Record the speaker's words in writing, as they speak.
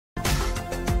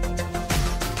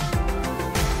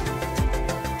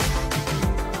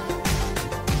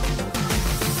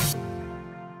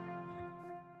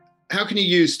how can you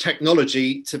use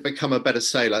technology to become a better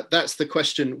sailor? That's the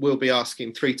question we'll be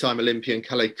asking three-time Olympian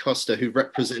Kalle Coster, who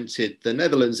represented the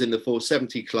Netherlands in the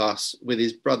 470 class with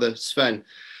his brother Sven.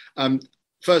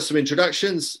 First, some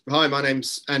introductions. Hi, my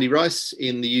name's Andy Rice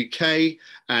in the UK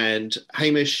and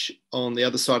Hamish on the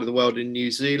other side of the world in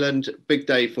New Zealand. Big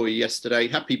day for you yesterday.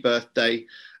 Happy birthday.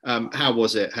 How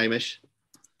was it, Hamish?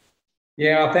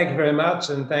 Yeah, thank you very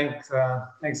much. And thanks to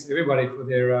everybody for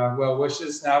their well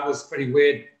wishes. Now, it was pretty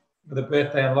weird with the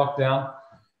birthday and lockdown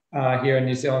here in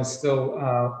New Zealand, still,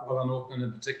 well, in Auckland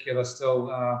in particular, still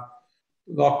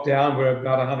locked down. We're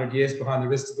about 100 years behind the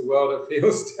rest of the world, it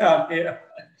feels, down here.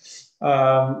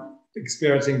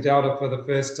 Experiencing Delta for the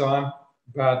first time.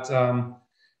 But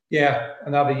yeah,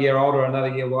 another year older,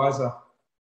 another year wiser,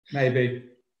 maybe.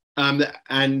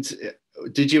 And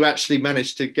did you actually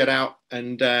manage to get out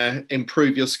and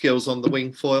improve your skills on the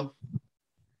wing foil?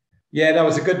 Yeah, that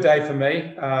was a good day for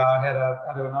me. I had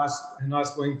a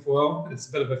nice wing foil. It's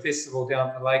a bit of a festival down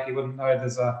at the lake. You wouldn't know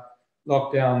there's a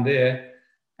lockdown there.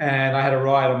 And I had a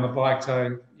ride on my bike,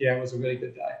 so yeah, it was a really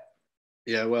good day.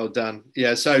 Yeah, well done.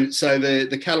 Yeah, so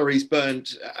the calories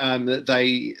burnt,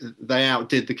 they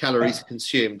outdid the calories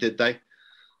consumed, did they?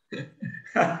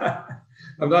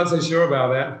 I'm not so sure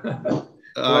about that.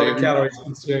 A lot of calories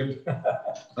consumed.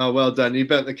 Oh, well done. You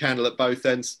burnt the candle at both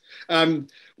ends.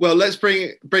 Well, let's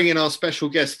bring in our special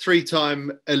guest,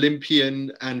 three-time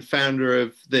Olympian and founder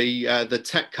of the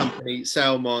tech company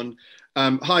Sailmon.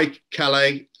 Hi,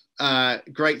 Kalle.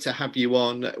 Great to have you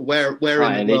on. Where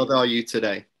Hi, in the world are you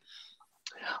today?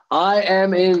 I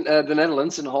am in the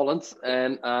Netherlands, in Holland,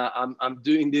 and I'm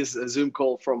doing this Zoom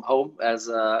call from home. As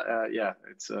I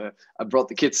brought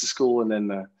the kids to school and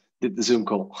then did the Zoom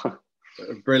call.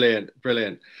 Brilliant.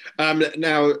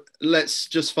 Now let's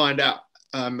just find out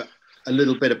a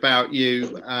little bit about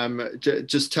you.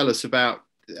 Just tell us about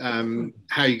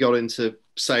how you got into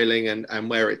sailing and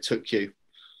where it took you.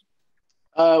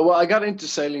 Well, I got into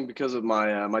sailing because of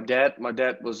my dad. My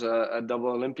dad was a double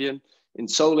Olympian in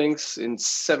Solings in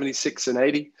 '76 and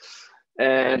 '80.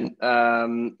 And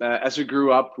as we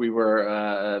grew up, we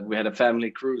had a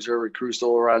family cruiser. We cruised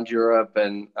all around Europe,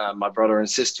 and my brother and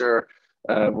sister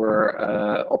were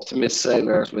optimist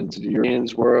sailors, went to the European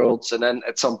worlds, and then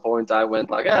at some point I went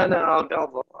like, no,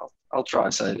 I'll try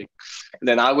sailing. And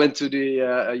then I went to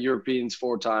the Europeans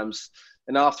 4 times,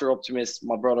 and after optimist,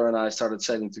 my brother and I started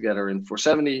sailing together in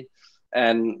 470,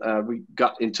 and we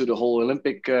got into the whole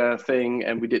Olympic thing,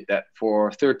 and we did that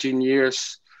for 13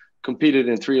 years, competed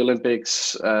in 3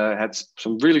 Olympics, had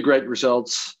some really great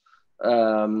results.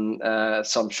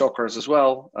 Some shockers as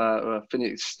well.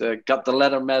 Finished, got the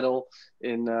leather medal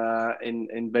in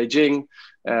Beijing,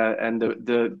 and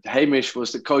the Hamish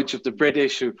was the coach of the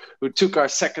British who took our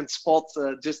second spot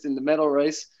just in the medal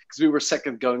race, because we were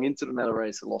second going into the medal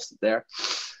race and lost it there.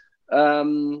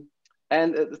 And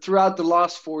throughout the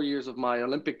last 4 years of my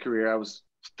Olympic career, I was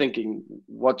thinking,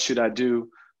 what should I do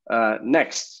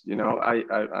next? You know,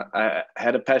 I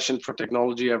had a passion for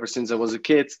technology ever since I was a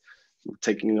kid,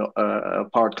 taking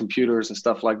apart computers and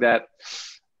stuff like that.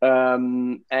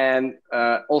 And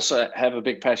also have a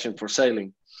big passion for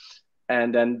sailing.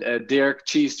 And then Dirk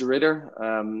Cheese de Ridder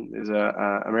is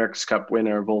a America's Cup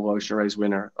winner, Volvo Ocean Race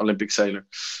winner, Olympic sailor.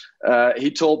 He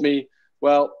told me,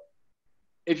 well,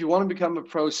 if you want to become a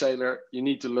pro sailor, you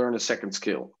need to learn a second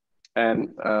skill.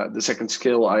 And the second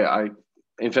skill I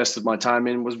invested my time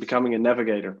in was becoming a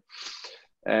navigator.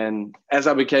 And as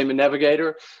I became a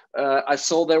navigator, I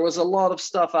saw there was a lot of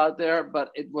stuff out there, but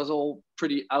it was all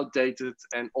pretty outdated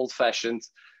and old-fashioned.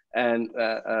 And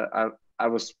I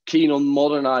was keen on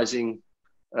modernizing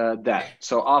that.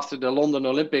 So after the London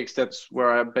Olympics, that's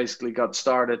where I basically got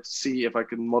started to see if I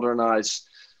could modernize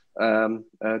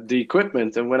the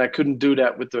equipment. And when I couldn't do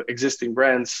that with the existing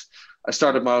brands, I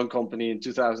started my own company in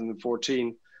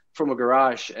 2014 from a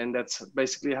garage. And that's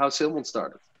basically how Sailmon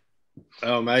started.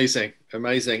 Oh, amazing.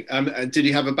 And did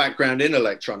you have a background in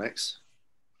electronics?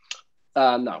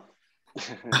 No.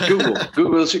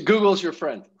 Google's your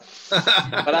friend.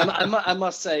 But I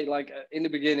must say, like in the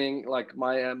beginning, like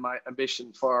my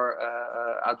ambition far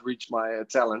outreached my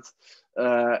talent.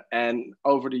 And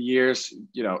over the years,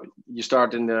 you know, you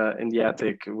start in the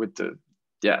attic with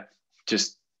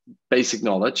just basic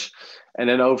knowledge, and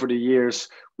then over the years,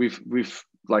 we've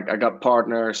like I got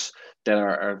partners that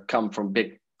are come from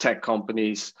big tech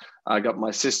companies. I got my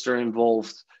sister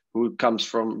involved, who comes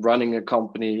from running a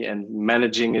company and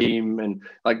managing a team, and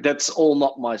like that's all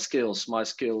not my skills. My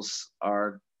skills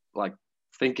are like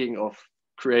thinking of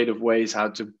creative ways how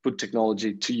to put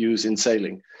technology to use in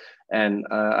sailing, and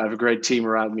I have a great team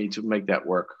around me to make that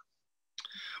work.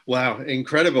 Wow,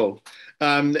 incredible.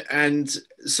 And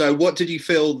so what did you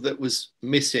feel that was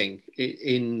missing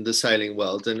in the sailing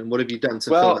world, and what have you done to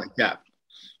fill that gap?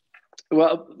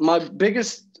 Well, my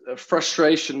biggest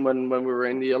frustration when we were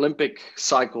in the Olympic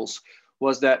cycles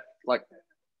was that, like,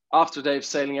 after day of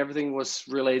sailing, everything was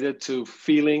related to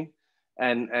feeling,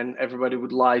 and everybody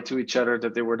would lie to each other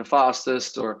that they were the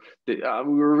fastest, or we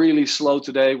were really slow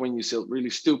today when you sailed really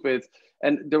stupid.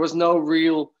 And there was no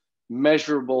real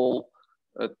measurable,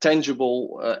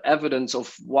 tangible evidence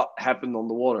of what happened on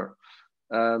the water.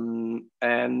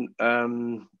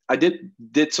 I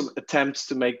did some attempts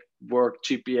to make work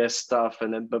GPS stuff,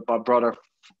 but my brother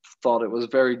thought it was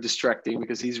very distracting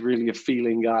because he's really a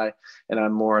feeling guy and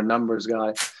I'm more a numbers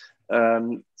guy.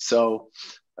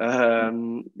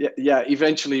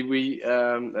 Eventually we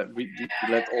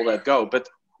let all that go. But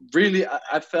really,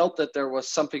 I felt that there was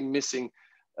something missing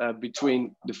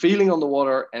between the feeling on the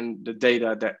water and the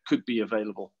data that could be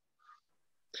available.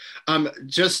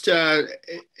 Just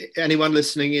anyone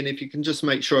listening in, if you can just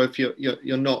make sure if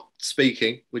you're not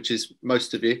speaking, which is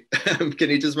most of you, can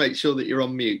you just make sure that you're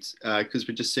on mute, because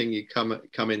we're just seeing you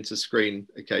come into screen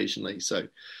occasionally. So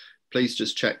please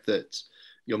just check that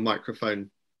your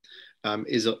microphone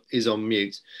is on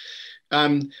mute.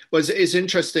 Well, it's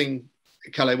interesting,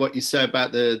 Kalle, what you say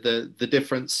about the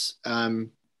difference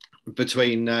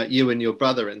between you and your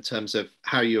brother in terms of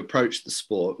how you approach the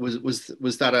sport.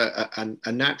 Was that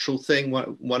a natural thing?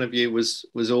 One of you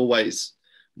was always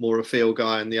more a feel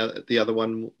guy, and the other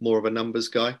one more of a numbers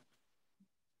guy?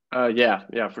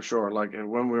 Yeah, for sure. Like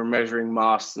when we were measuring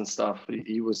masts and stuff,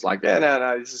 he was like,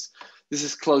 no, this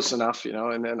is close enough, you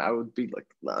know. And then I would be like,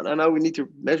 no, we need to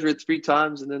measure it 3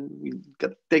 times, and then we got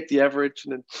to take the average.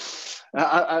 And then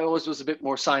I always was a bit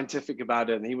more scientific about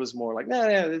it, and he was more like,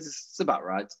 yeah, it's about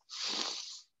right.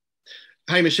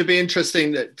 Hamish, it'd be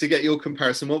interesting to get your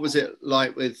comparison. What was it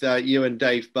like with you and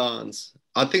Dave Barnes?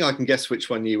 I think I can guess which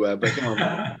one you were, but go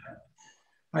on.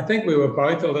 I think we were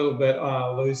both a little bit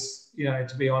loose, you know,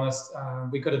 to be honest.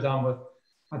 We could have done with,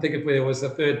 I think if there was a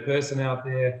third person out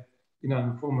there, you know,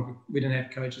 in the form of, we didn't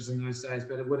have coaches in those days,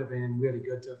 but it would have been really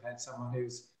good to have had someone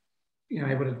who's, you know,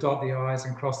 able to dot the I's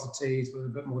and cross the T's with a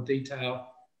bit more detail.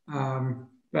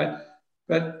 But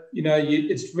you know,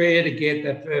 it's rare to get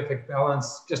that perfect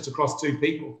balance just across 2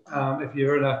 people. If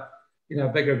you're in a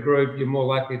bigger group, you're more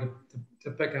likely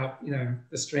to pick up, you know,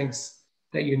 the strengths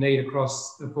that you need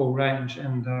across the full range.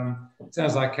 And it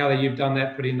sounds like, Kalle, you've done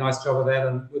that pretty nice job of that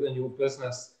and within your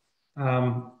business.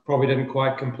 Probably didn't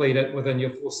quite complete it within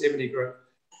your 470 group.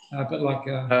 But like,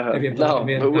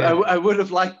 I would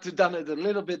have liked to have done it a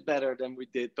little bit better than we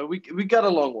did, but we got a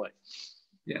long way.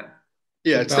 Yeah,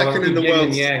 second in the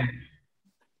world.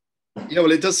 Yeah,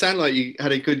 well, it does sound like you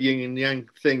had a good yin and yang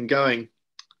thing going.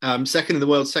 Second in the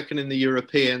world, second in the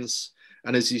Europeans,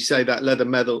 and as you say, that leather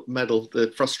medal,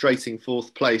 the frustrating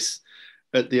 4th place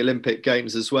at the Olympic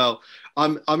Games as well.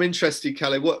 I'm interested,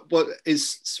 Kalle. What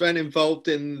is Sven involved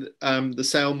in the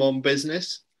Sailmon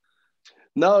business?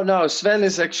 No. Sven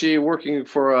is actually working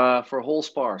for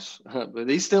Holspars, but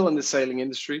he's still in the sailing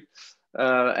industry,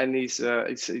 and he's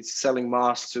selling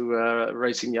masts to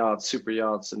racing yachts, super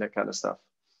yachts, and that kind of stuff.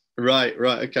 Right,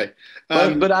 okay.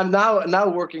 But I'm now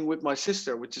working with my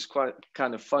sister, which is quite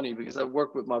kind of funny because I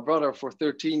worked with my brother for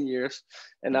 13 years,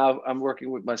 and now I'm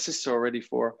working with my sister already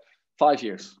for 5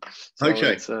 years. So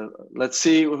okay. Let's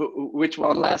see which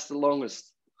one lasts the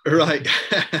longest. Right.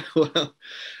 Well,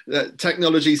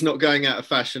 technology is not going out of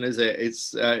fashion, is it?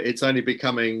 It's only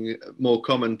becoming more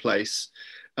commonplace.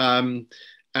 Probably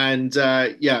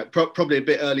a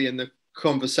bit early in the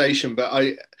conversation, but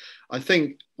I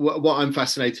think what I'm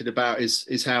fascinated about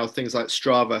is how things like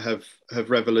Strava have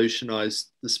revolutionized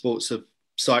the sports of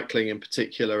cycling in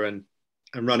particular and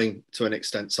running to an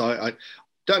extent. So I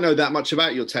don't know that much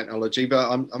about your technology, but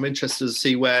I'm interested to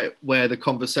see where the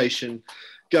conversation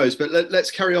goes. But let's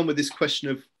carry on with this question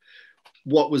of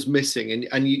what was missing.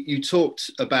 And you talked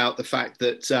about the fact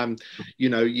that you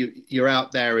know, you're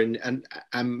out there and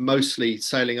mostly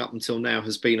sailing up until now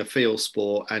has been a feel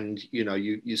sport, and you know,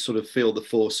 you sort of feel the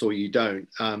force or you don't,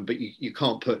 but you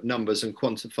can't put numbers and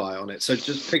quantify on it. So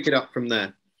just pick it up from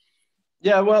there.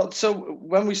 Yeah, well, so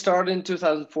when we started in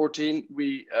 2014,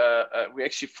 we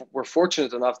actually were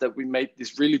fortunate enough that we made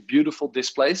these really beautiful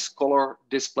displays, color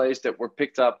displays that were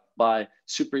picked up by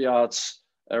super yachts,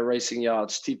 racing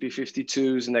yachts,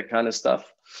 TP52s, and that kind of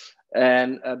stuff.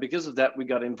 And because of that, we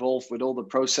got involved with all the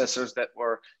processors that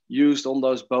were used on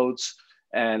those boats,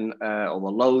 and all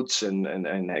the loads and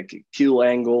keel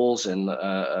angles and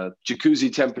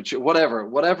jacuzzi temperature,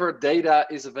 whatever data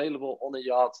is available on a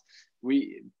yacht,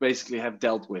 we basically have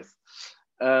dealt with.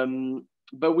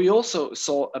 but we also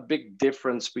saw a big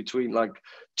difference between like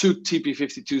two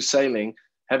TP52 sailing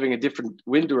having a different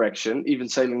wind direction, even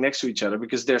sailing next to each other,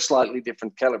 because they're slightly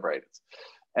different calibrated.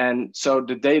 And so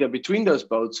the data between those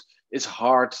boats is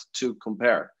hard to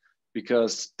compare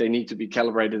because they need to be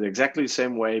calibrated exactly the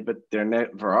same way, but they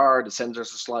never are. The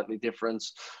sensors are slightly different.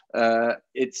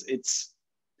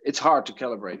 It's hard to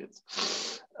calibrate it.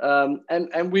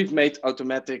 And we've made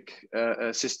automatic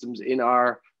systems in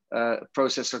our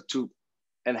processor to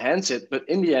enhance it, but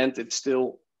in the end, it's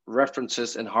still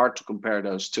references and hard to compare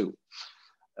those two.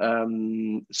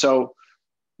 So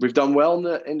we've done well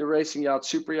in the racing yachts,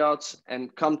 super yachts,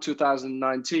 and come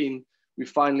 2019, we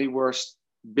finally were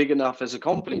big enough as a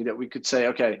company that we could say,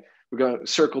 okay, we're going to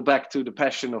circle back to the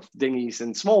passion of dinghies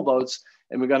and small boats,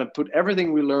 and we're going to put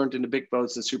everything we learned in the big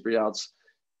boats and super yachts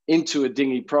into a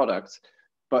dinghy product.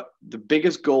 But the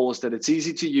biggest goal is that it's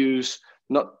easy to use,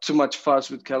 not too much fuss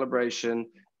with calibration,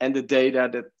 and the data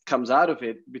that comes out of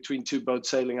it between two boats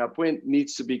sailing upwind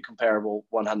needs to be comparable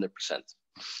 100%.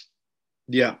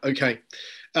 Yeah, okay.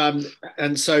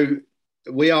 And so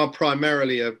we are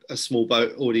primarily a small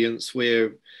boat audience.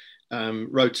 We're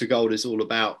Road to Gold is all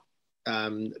about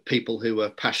people who are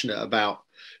passionate about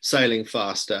sailing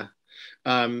faster,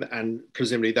 and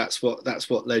presumably that's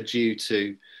what led you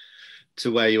to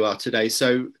where you are today.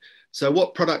 So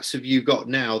what products have you got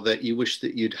now that you wish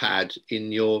that you'd had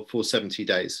in your 470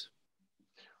 days?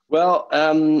 Well,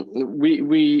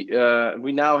 we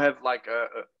now have like a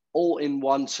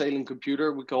all-in-one sailing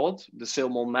computer, we call it, the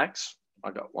Sailmon Max.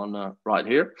 I got one right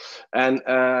here. And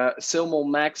Sailmon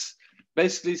Max,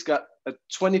 basically it's got a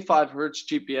 25 Hertz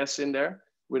GPS in there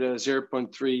with a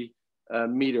 0.3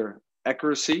 meter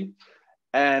accuracy.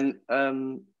 And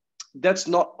that's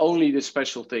not only the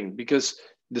special thing, because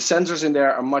the sensors in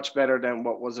there are much better than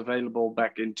what was available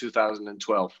back in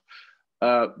 2012.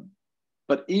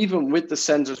 But even with the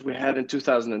sensors we had in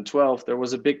 2012, there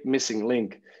was a big missing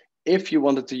link. If you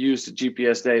wanted to use the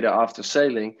GPS data after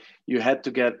sailing, you had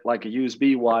to get like a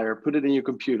USB wire, put it in your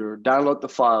computer, download the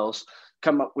files,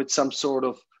 come up with some sort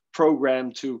of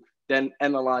program to then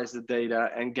analyze the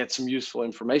data and get some useful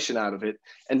information out of it.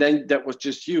 And then that was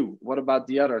just you. What about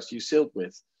the others you sailed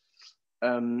with?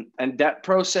 And that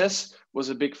process was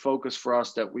a big focus for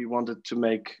us that we wanted to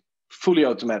make fully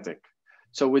automatic.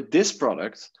 So with this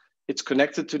product, it's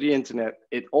connected to the internet.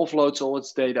 It offloads all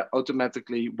its data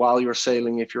automatically while you're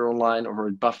sailing if you're online, or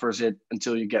it buffers it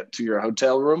until you get to your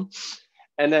hotel room.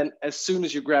 And then as soon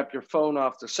as you grab your phone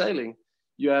after sailing,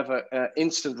 you have an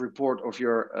instant report of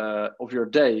your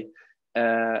day.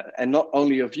 And not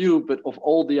only of you, but of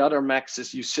all the other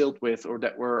maxes you sailed with or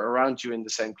that were around you in the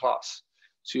same class.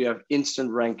 So you have instant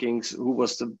rankings, who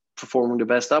was performing the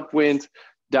best upwind,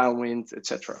 downwind,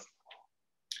 etc.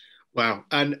 Wow.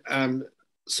 And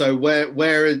so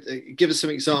where give us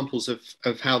some examples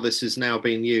of how this is now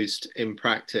being used in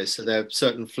practice. Are there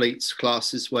certain fleets,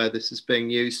 classes where this is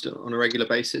being used on a regular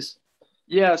basis?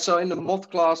 Yeah, so in the mod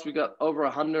class, we got over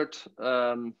 100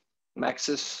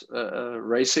 maxes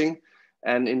racing.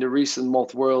 And in the recent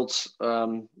mod worlds,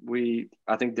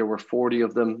 I think there were 40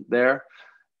 of them there.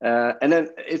 And then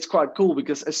it's quite cool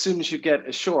because as soon as you get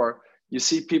ashore, you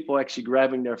see people actually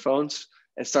grabbing their phones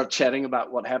and start chatting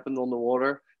about what happened on the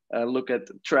water, look at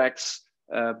the tracks,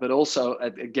 but also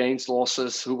at gains,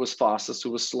 losses, who was fastest,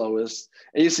 who was slowest.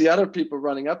 And you see other people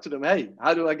running up to them, hey,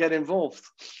 how do I get involved?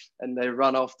 And they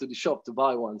run off to the shop to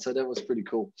buy one. So that was pretty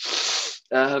cool.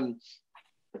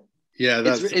 Yeah,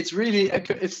 it's really,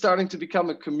 it's starting to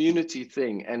become a community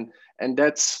thing. And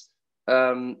that's,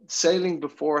 sailing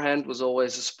beforehand was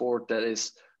always a sport that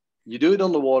is, you do it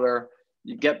on the water,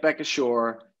 you get back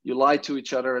ashore, you lie to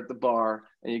each other at the bar,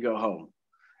 and you go home.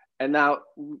 And now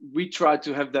we try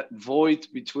to have that void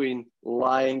between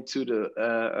lying to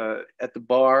the at the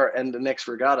bar and the next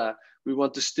regatta. We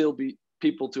want to still be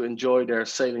people to enjoy their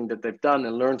sailing that they've done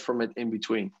and learn from it in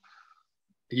between.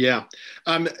 Yeah,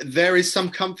 there is some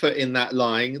comfort in that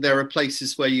lying. There are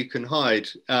places where you can hide.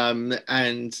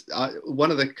 And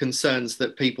one of the concerns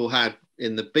that people had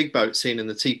in the big boat scene in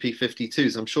the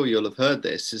TP52s, I'm sure you'll have heard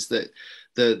this, is that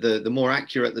the more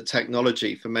accurate the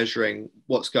technology for measuring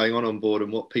what's going on board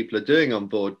and what people are doing on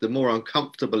board, the more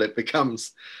uncomfortable it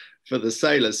becomes for the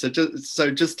sailors. So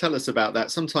just tell us about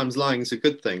that. Sometimes lying is a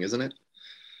good thing, isn't it?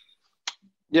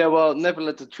 Yeah, well, never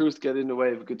let the truth get in the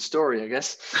way of a good story, I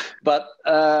guess. But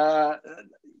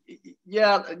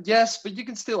yes, but you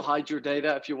can still hide your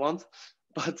data if you want,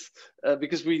 but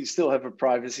because we still have a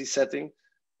privacy setting.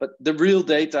 But the real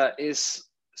data is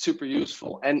super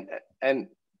useful, and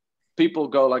people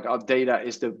go like, "Our data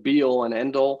is the be all and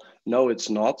end all." No, it's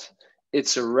not.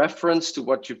 it's a reference to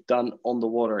what you've done on the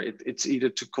water. It's either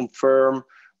to confirm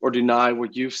or deny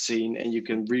what you've seen, and you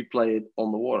can replay it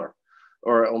on the water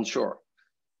or on shore.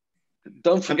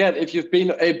 Don't forget, if you've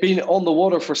been on the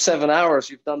water for 7 hours,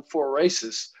 you've done 4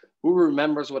 races. Who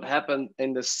remembers what happened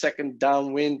in the second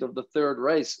downwind of the 3rd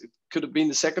race? It could have been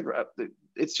the second.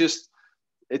 It's just,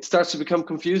 it starts to become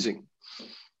confusing.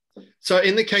 So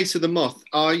in the case of the Moth,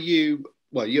 are you,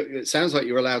 well, it sounds like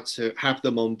you're allowed to have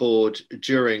them on board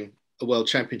during a World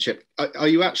Championship. Are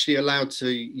you actually allowed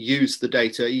to use the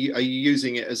data? Are you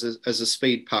using it as a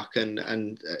speed puck,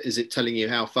 and is it telling you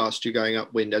how fast you're going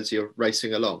upwind as you're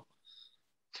racing along?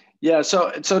 Yeah, so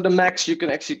the Max you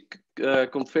can actually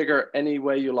configure any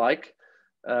way you like.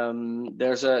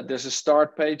 There's a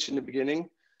start page in the beginning.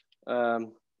 I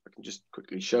can just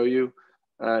quickly show you.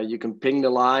 You can ping the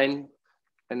line,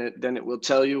 and then it will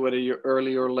tell you whether you're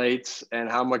early or late and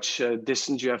how much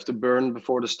distance you have to burn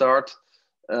before the start.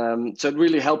 So it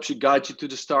really helps you, guide you to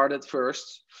the start at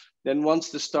first. Then once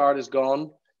the start is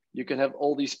gone, you can have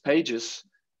all these pages.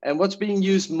 And what's being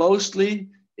used mostly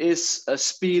is a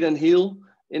speed and heel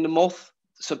in the Moth.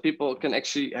 So people can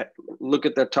actually look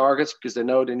at their targets because they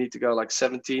know they need to go like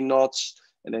 17 knots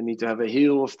and they need to have a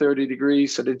heel of 30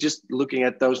 degrees. So they're just looking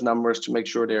at those numbers to make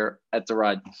sure they're at the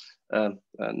right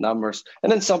numbers. And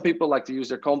then some people like to use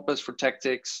their compass for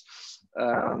tactics.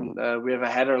 We have a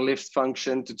header lift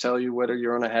function to tell you whether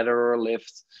you're on a header or a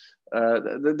lift.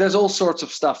 There's all sorts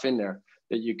of stuff in there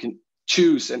that you can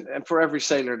choose, and for every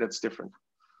sailor that's different.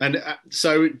 And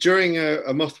so during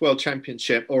a Moth World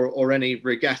Championship or any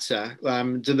regatta,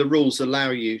 do the rules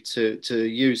allow you to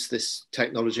use this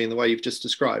technology in the way you've just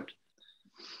described?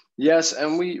 Yes,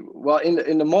 and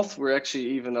in the Moth we're actually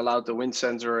even allowed the wind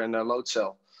sensor and a load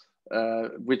cell.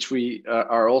 Which we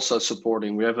are also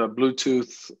supporting. We have a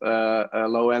Bluetooth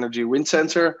low energy wind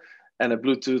sensor and a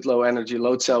Bluetooth low energy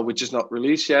load cell, which is not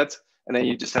released yet. And then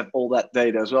you just have all that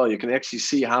data as well. You can actually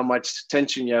see how much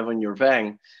tension you have on your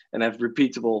vang and have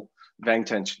repeatable vang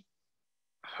tension.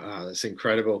 Oh, that's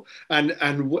incredible. And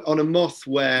on a Moth,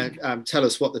 where tell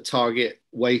us what the target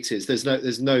weight is.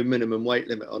 There's no minimum weight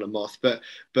limit on a Moth, but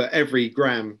every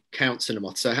gram counts in a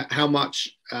Moth. So how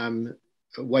much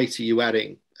weight are you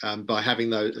adding by having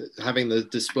the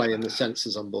display and the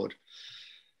sensors on board?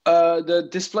 The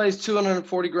display is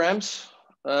 240 grams,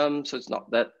 so it's not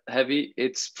that heavy.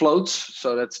 It floats,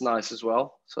 so that's nice as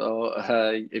well. So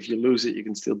if you lose it, you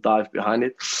can still dive behind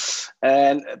it.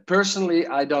 And personally,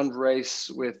 I don't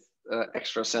race with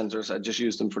extra sensors. I just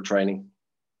use them for training.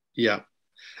 Yeah.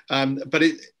 But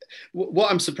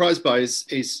what I'm surprised by is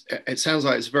it sounds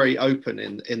like it's very open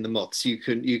in the Moths. You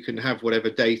can have whatever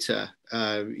data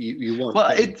you want.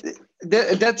 Well,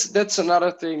 that's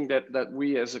another thing that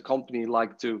we as a company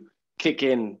like to kick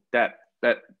in, that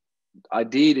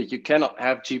idea that you cannot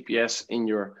have GPS in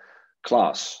your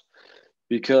class,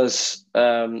 because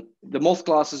the Moth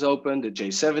class is open, the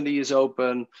J70 is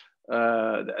open.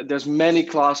 There's many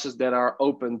classes that are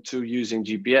open to using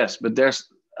GPS, but there's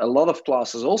a lot of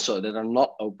classes also that are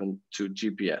not open to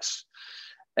GPS.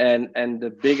 And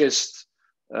the biggest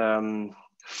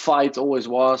fight always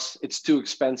was, it's too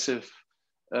expensive,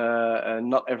 and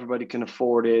not everybody can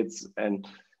afford it.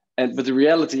 But the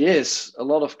reality is, a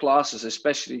lot of classes,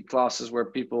 especially classes where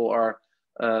people are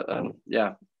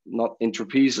not in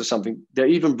trapeze or something, they're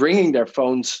even bringing their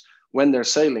phones when they're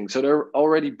sailing. So they're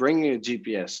already bringing a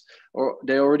GPS, or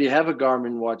they already have a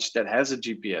Garmin watch that has a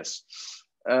GPS.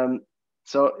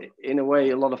 So in a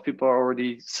way, a lot of people are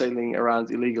already sailing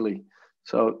around illegally.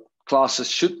 So classes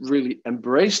should really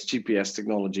embrace GPS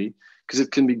technology, because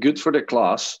it can be good for the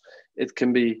class. It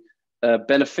can be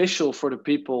beneficial for the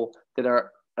people that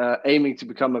are aiming to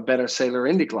become a better sailor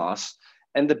in the class.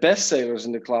 And the best sailors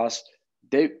in the class,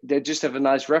 they just have a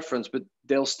nice reference, but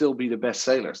they'll still be the best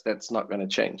sailors. That's not going to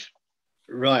change.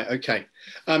 Right. Okay.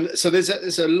 So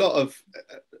there's a lot of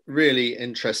really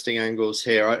interesting angles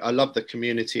here. I love the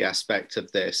community aspect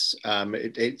of this.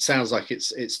 It sounds like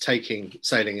it's taking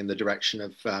sailing in the direction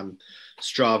of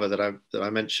Strava that I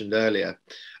mentioned earlier.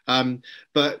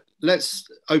 But let's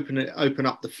open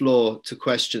up the floor to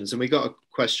questions. And we got a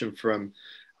question from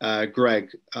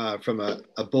Greg from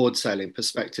a board sailing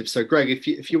perspective. So Greg,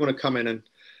 if you want to come in and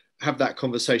have that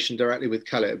conversation directly with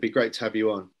Kalle, it'd be great to have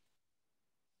you on.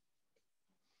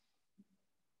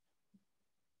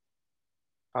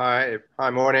 Hi,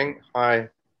 morning. Hi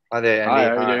there,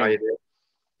 Andy. Hi, how you doing?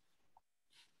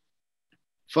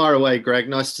 Far away, Greg.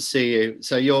 Nice to see you.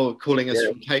 So you're calling us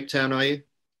from Cape Town, are you?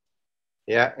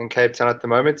 Yeah, in Cape Town at the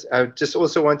moment. I just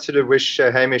also wanted to wish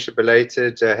Hamish a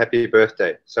belated happy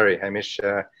birthday. Sorry, Hamish,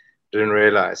 didn't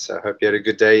realize. I hope you had a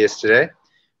good day yesterday.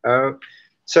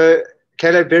 So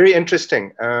Kalle, very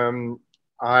interesting.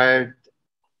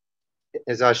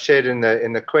 As I shared in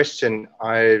the question,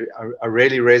 I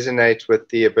really resonate with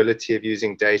the ability of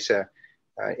using data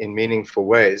in meaningful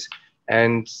ways.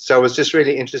 And so I was just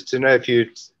really interested to know if you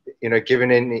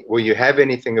have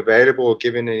anything available or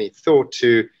given any thought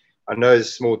to, I know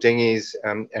small dinghies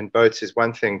and boats is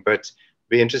one thing, but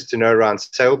be interested to know around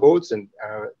sailboards and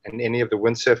any of the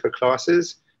windsurfer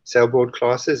classes, sailboard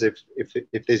classes,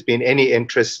 if there's been any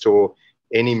interest or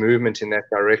any movement in that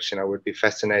direction. I would be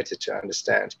fascinated to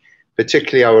understand.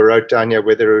 Particularly, I wrote down here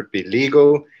whether it would be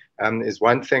legal is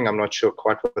one thing. I'm not sure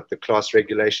quite what the class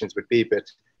regulations would be,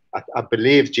 but I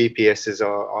believe GPSs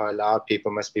are allowed.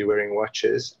 People must be wearing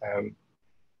watches.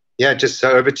 Yeah, just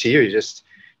so over to you. Just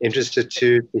interested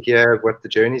to hear what the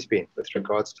journey's been with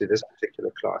regards to this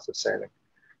particular class of sailing.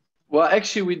 Well,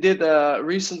 actually, we did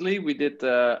recently. We did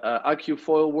IQ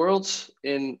Foil Worlds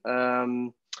in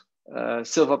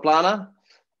Silva Plana.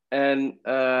 And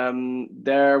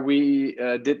there we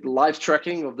did live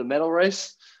tracking of the medal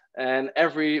race, and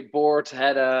every board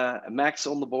had a max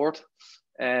on the board,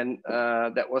 and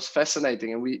that was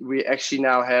fascinating. And we actually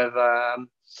now have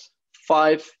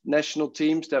 5 national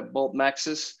teams that bought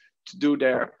maxes to do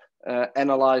their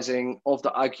analyzing of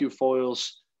the IQ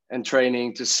foils and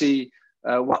training to see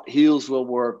what heels will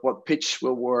work, what pitch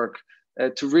will work,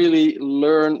 to really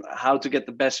learn how to get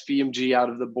the best VMG out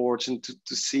of the boards and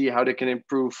to see how they can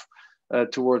improve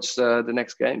towards the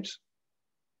next games.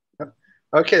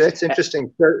 Okay, that's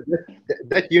interesting. So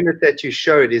that unit that you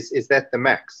showed, is that the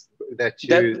max that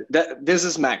you? This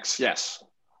is max, yes.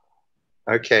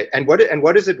 Okay, and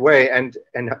what does it weigh, and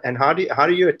how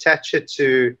do you attach it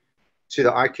to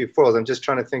the IQ foils? I'm just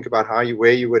trying to think about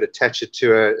where you would attach it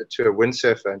to a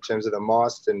windsurfer in terms of the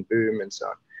mast and boom and so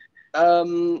on.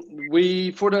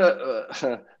 We for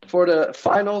the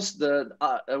finals, the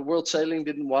World Sailing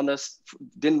didn't want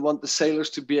the sailors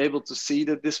to be able to see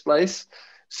the displays,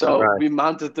 so we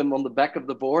mounted them on the back of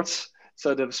the boards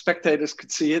so the spectators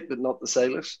could see it, but not the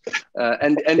sailors,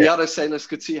 and the other sailors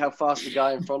could see how fast the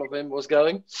guy in front of him was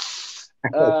going.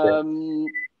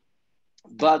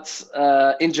 But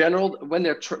in general, when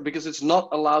they're because it's not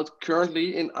allowed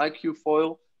currently in IQ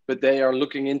foil, but they are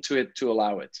looking into it to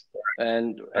allow it.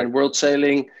 And World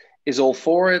Sailing is all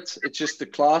for it. It's just the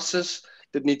classes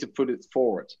that need to put it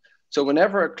forward. So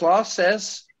whenever a class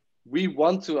says we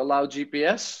want to allow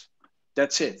GPS,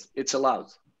 that's it. It's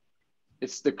allowed.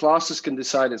 It's the classes can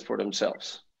decide it for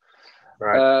themselves.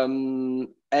 Right. And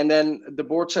then the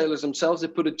board sailors themselves, they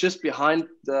put it just behind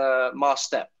the mast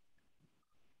step.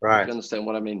 Right. You understand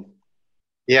what I mean?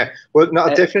 Yeah, well, no,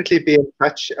 I'll definitely be in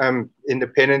touch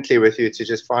independently with you to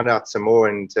just find out some more,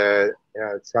 and it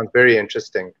sounds very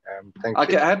interesting.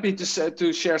 Thank you. Happy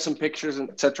to share some pictures and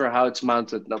etc. How it's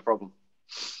mounted, no problem.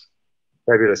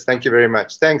 Fabulous, thank you very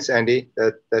much. Thanks, Andy.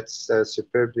 That's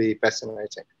superbly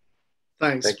fascinating.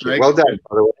 Thanks. Thank you. Well done,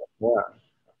 by the way. Yeah.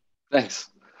 Thanks.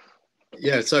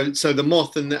 Yeah. So the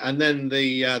moth and then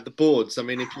the boards. I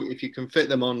mean, if you can fit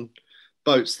them on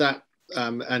boats that.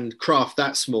 And craft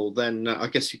that small, then I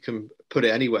guess you can put it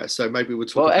anywhere. So maybe we'll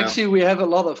talk about... Well, actually, we have a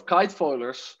lot of kite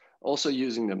foilers also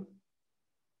using them.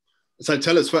 So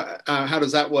tell us, how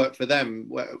does that work for them?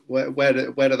 Where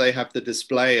do they have the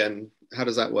display, and how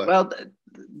does that work? Well,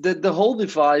 the whole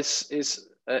device is,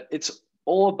 it's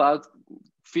all about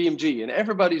VMG. And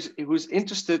everybody who's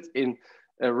interested in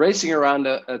racing around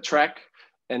a track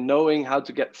and knowing how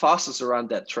to get fastest around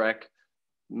that track,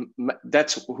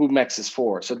 that's who Max is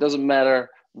for. So it doesn't matter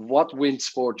what wind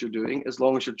sport you're doing, as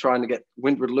long as you're trying to get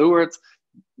windward leeward,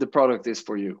 the product is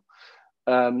for you.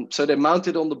 So they mount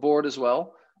it on the board as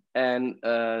well, and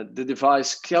the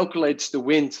device calculates the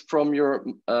wind from your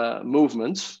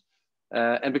movements,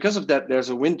 and because of that there's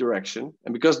a wind direction,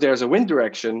 and because there's a wind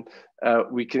direction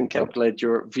we can calculate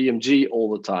your VMG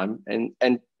all the time,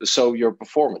 and so your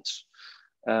performance.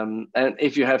 And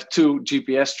if you have 2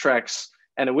 GPS tracks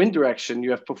and a wind direction,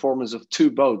 you have performance of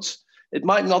 2 boats. It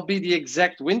might not be the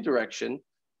exact wind direction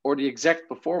or the exact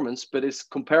performance, but it's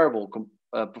comparable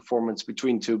performance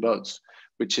between 2 boats,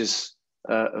 which is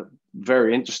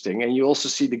very interesting. And you also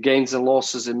see the gains and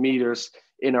losses in meters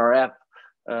in our app,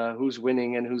 who's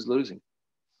winning and who's losing.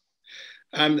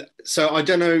 So I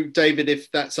don't know, David, if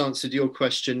that's answered your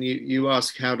question. You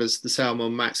ask, how does the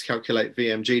Sailmon Max calculate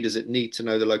VMG? Does it need to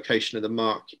know the location of the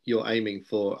mark you're aiming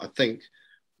for? I think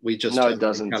we just no, it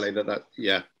doesn't. Kalle, that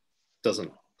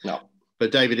doesn't. No.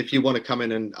 But David, if you want to come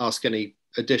in and ask any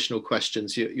additional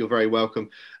questions, you're very welcome.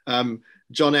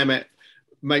 John Emmett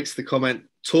makes the comment,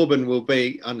 Torben will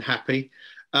be unhappy.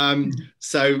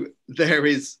 So there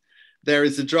is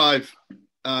a drive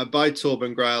by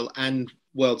Torben Grael and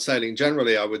world sailing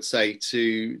generally, I would say,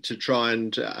 to try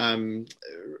and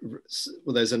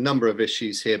well, there's a number of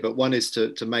issues here, but one is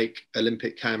to make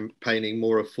Olympic campaigning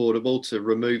more affordable, to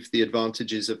remove the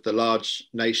advantages of the large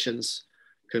nations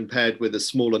compared with the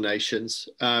smaller nations.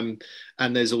 And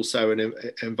there's also an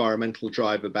environmental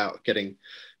drive about getting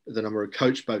the number of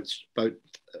coach boats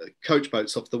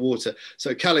off the water.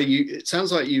 So Kalle, it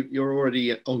sounds like you're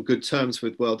already on good terms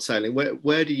with world sailing.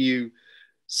 Where do you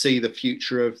see the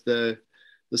future of the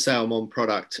Sailmon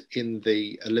product in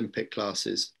the Olympic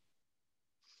classes?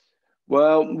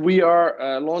 Well, we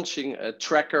are launching a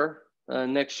tracker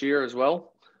next year as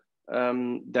well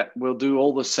that will do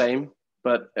all the same,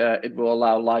 but it will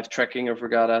allow live tracking of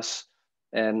regattas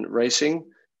and racing.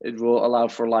 It will allow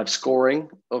for live scoring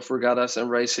of regattas and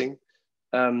racing.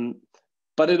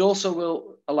 But it also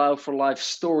will allow for live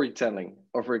storytelling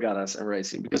of regattas and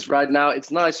racing, because right now it's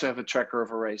nice to have a tracker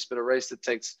of a race, but a race that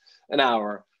takes an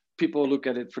hour, people look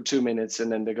at it for 2 minutes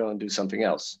and then they go and do something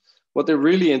else. What they're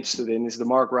really interested in is the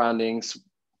mark roundings,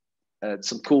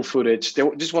 some cool footage. They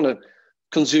just want to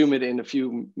consume it in a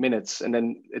few minutes, and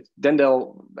then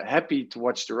they'll be happy to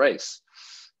watch the race.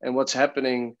 And what's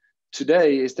happening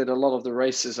today is that a lot of the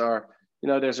races are,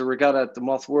 there's a regatta at the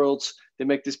Moth Worlds. They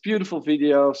make this beautiful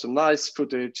video, some nice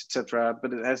footage, etc.,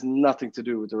 but it has nothing to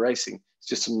do with the racing. It's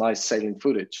just some nice sailing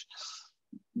footage.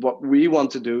 What we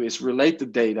want to do is relate the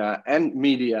data and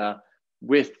media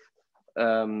with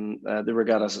the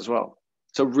regattas as well.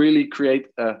 So really create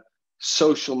a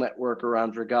social network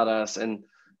around regattas and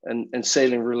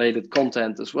sailing related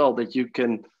content as well that you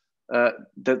can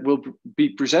that will be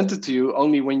presented to you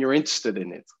only when you're interested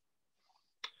in it.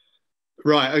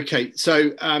 Right. Okay.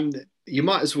 So you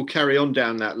might as well carry on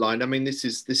down that line. I mean, this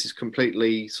is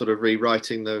completely sort of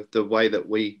rewriting the way that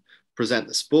we present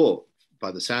the sport,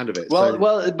 by the sound of it. But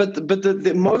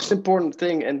the most important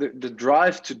thing and the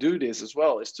drive to do this as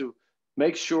well is to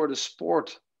make sure the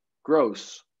sport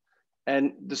grows.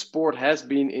 And the sport has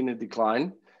been in a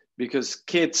decline because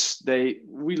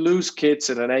we lose kids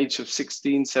at an age of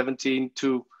 16, 17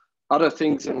 to other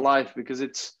things in life because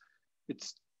it's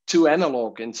too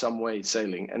analog in some way,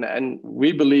 sailing. And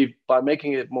we believe by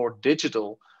making it more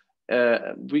digital,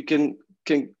 we can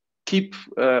keep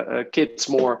kids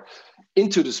more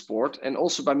into the sport, and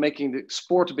also by making the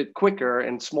sport a bit quicker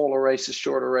and smaller races,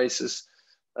 shorter races,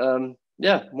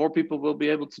 more people will be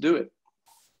able to do it.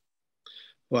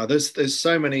 Well, there's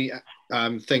so many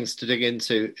things to dig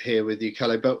into here with you,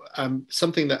 Kalle, but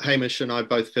something that Hamish and I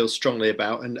both feel strongly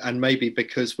about, and maybe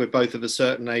because we're both of a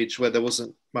certain age where there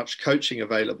wasn't much coaching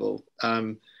available,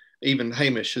 even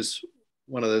Hamish, as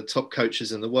one of the top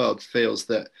coaches in the world, feels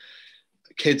that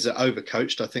kids are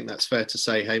overcoached. I think that's fair to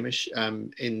say, Hamish,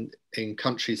 in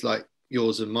countries like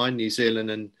yours and mine, New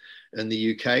Zealand and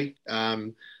the UK.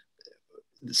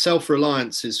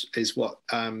 Self-reliance is what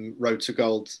Road to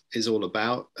Gold is all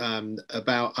about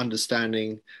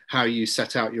understanding how you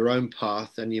set out your own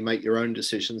path and you make your own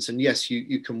decisions. And yes,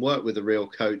 you can work with a real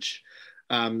coach,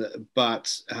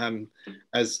 but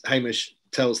as Hamish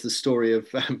tells the story of,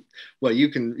 well, you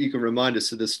can remind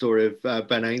us of the story of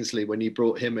Ben Ainsley when you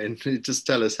brought him in. Just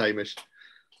tell us, Hamish.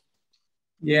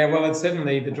 Yeah, well, it's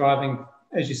certainly the driving,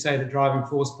 as you say, the driving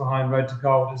force behind Road to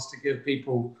Gold is to give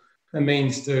people the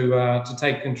means to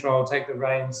take control, take the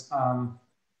reins,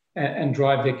 and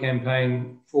drive their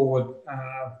campaign forward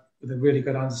with a really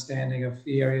good understanding of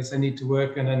the areas they need to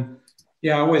work in. And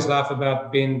yeah, I always laugh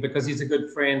about Ben because he's a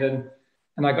good friend,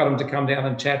 and I got him to come down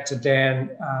and chat to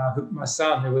Dan, my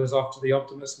son, who was off to the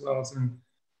Optimist Worlds,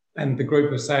 and the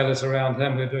group of sailors around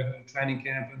him who were doing a training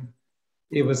camp, and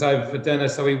he was over for dinner,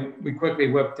 so we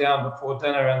quickly whipped down before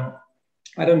dinner, and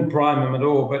I didn't prime him at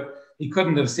all, but he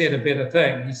couldn't have said a better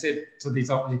thing. He said to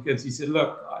these Optimist kids, he said,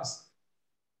 look, guys,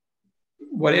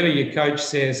 whatever your coach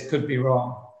says could be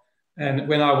wrong. And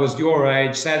when I was your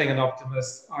age, sailing an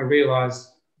Optimist, I realized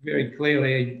very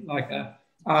clearly, like a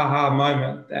aha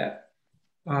moment, that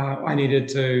I needed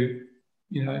to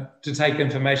take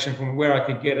information from where I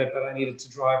could get it, but I needed to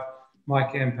drive my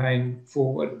campaign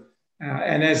forward.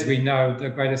 And as we know, the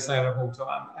greatest sailor of all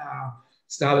time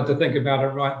started to think about it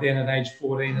right then at age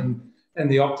 14 and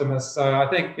the Optimist. So I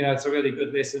think, it's a really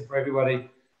good lesson for everybody.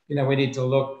 We need to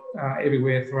look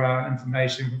everywhere for our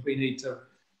information, but we need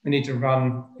to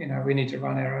run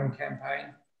our own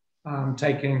campaign,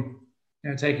 taking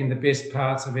the best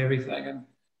parts of everything. And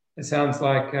it sounds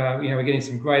like, we're getting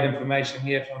some great information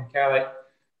here from Kalle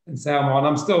and Sailmon.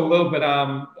 I'm still a little bit,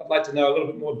 I'd like to know a little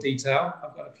bit more detail.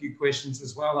 I've got a few questions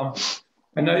as well.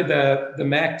 I know the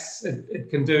MAX,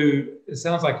 it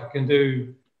sounds like it can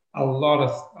do a lot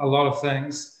of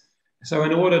things. So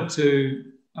in order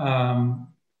to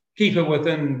keep it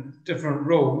within different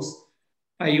rules,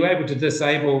 are you able to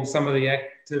disable some of the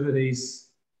activities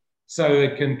so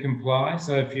it can comply?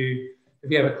 So if you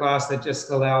have a class that just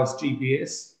allows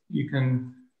GPS, you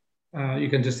can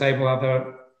disable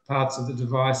other parts of the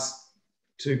device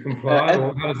to comply,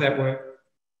 or how does that work?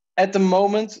 At the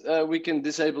moment, we can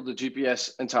disable the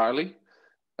GPS entirely,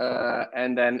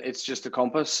 and then it's just a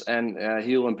compass and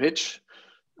heel and pitch.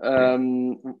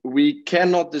 We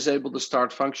cannot disable the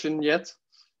start function yet,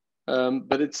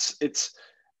 but it's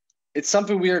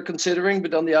something we are considering.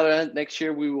 But on the other hand, next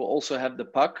year we will also have the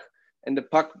puck, and the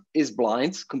puck is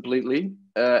blind completely.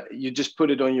 You just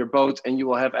put it on your boat, and you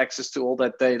will have access to all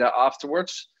that data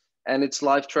afterwards, and it's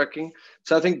live tracking.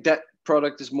 So I think that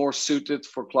product is more suited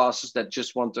for classes that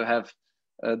just want to have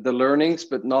the learnings,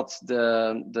 but not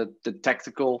the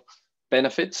tactical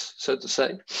benefits, so to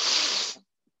say.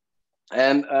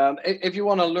 And if you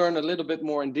want to learn a little bit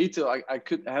more in detail, I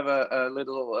could have a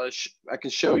little, I can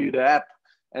show you the app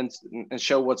and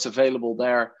show what's available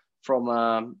there from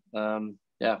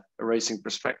a racing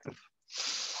perspective.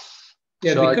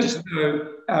 Yeah, so because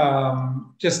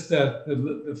just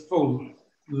the full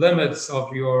limits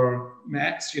of your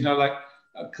max, like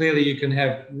clearly you can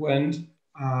have wind,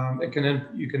 you can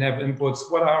have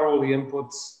inputs. What are all the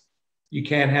inputs you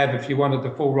can have if you wanted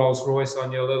the full Rolls Royce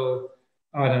on your little,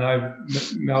 I don't know,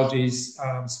 Melgy's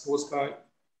sports boat?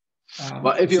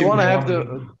 Well, if you want to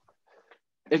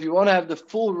have the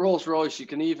full Rolls Royce, you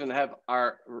can even have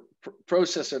our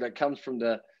processor that comes from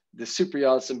the super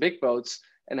yachts and big boats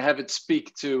and have it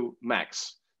speak to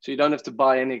Max. So you don't have to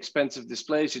buy any expensive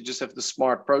displays. You just have the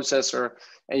smart processor,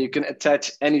 and you can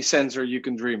attach any sensor you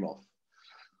can dream of.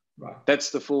 Right. That's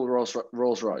the full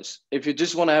Rolls Royce. If you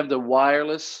just want to have the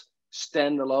wireless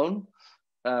standalone,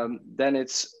 then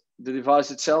it's the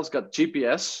device itself's got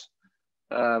GPS,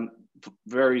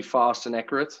 very fast and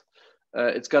accurate.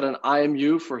 It's got an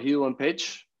IMU for heel and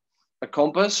pitch, a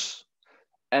compass,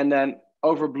 and then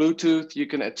over Bluetooth you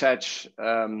can attach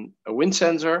a wind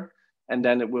sensor, and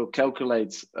then it will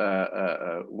calculate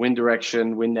wind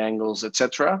direction, wind angles,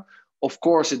 etc. Of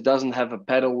course, it doesn't have a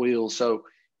pedal wheel, so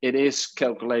it is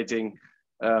calculating.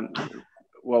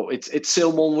 Well, it's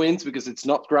Sailmon wind because it's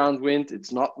not ground wind,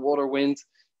 it's not water wind.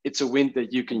 It's a wind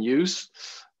that you can use.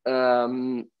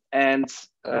 The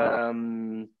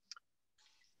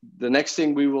next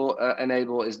thing we will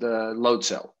enable is the load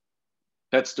cell.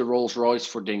 That's the Rolls Royce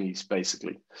for dinghies,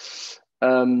 basically.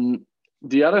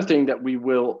 The other thing that we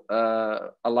will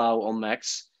allow on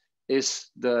Max is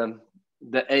the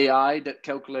AI that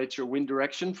calculates your wind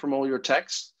direction from all your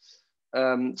text.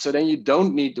 So then you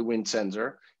don't need the wind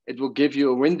sensor. It will give you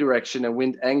a wind direction and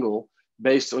wind angle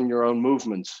based on your own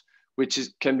movements, which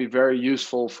can be very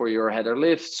useful for your header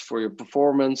lifts, for your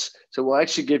performance. So we'll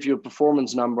actually give you a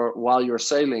performance number while you're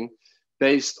sailing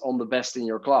based on the best in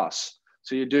your class.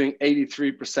 So you're doing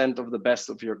 83% of the best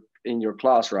in your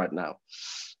class right now.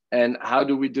 And how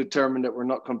do we determine that we're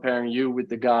not comparing you with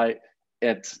the guy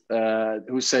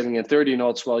who's sailing at 30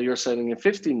 knots while you're sailing at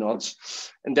 15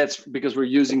 knots? And that's because we're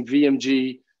using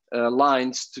VMG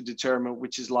lines to determine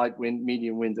which is light wind,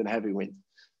 medium wind, and heavy wind.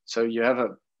 So you have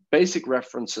a basic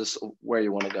references of where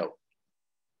you want to go.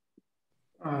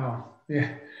 Oh,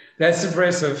 yeah, that's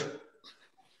impressive.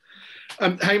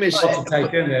 Hamish, to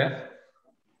take in there.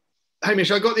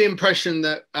 Hamish, I got the impression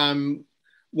that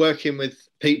working with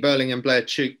Pete Burling and Blair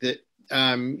Tuke that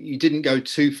you didn't go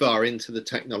too far into the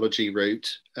technology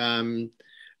route. And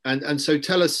so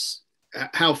tell us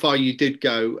how far you did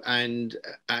go and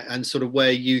sort of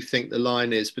where you think the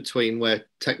line is between where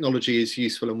technology is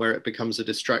useful and where it becomes a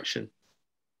distraction.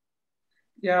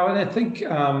 Yeah, well, I think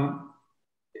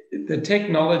the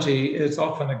technology is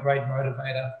often a great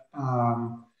motivator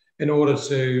in order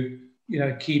to,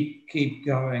 keep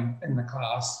going in the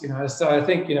class. So I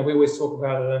think, we always talk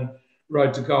about it in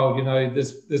Road to Gold.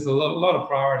 There's a lot of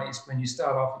priorities when you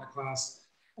start off in a class,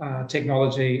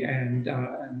 technology and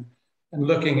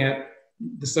looking at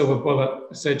the silver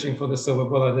bullet, searching for the silver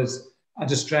bullet is a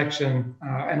distraction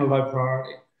and a low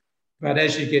priority. But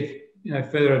as you get,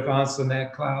 further advanced in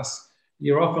that class,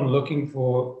 you're often looking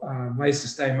for ways to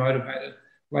stay motivated,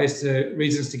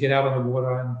 reasons to get out on the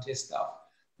water and test stuff.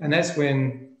 And that's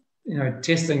when,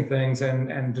 testing things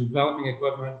and developing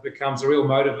equipment becomes a real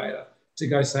motivator to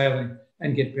go sailing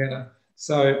and get better.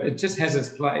 So it just has its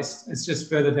place. It's just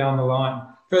further down the line,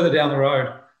 further down the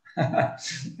road.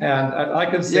 And I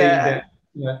can see that,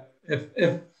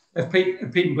 if Pete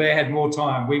and Blair had more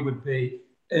time, we would be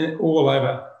all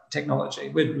over technology.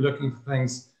 We'd be looking for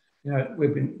things.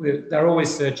 They're always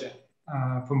searching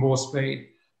for more speed,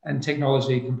 and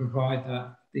technology can provide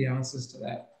the answers to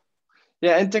that.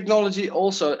 Yeah, and technology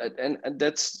also, and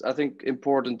that's, I think,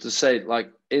 important to say,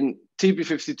 like in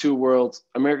TP52 world,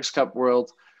 America's Cup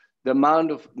world, the amount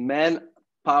of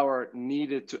manpower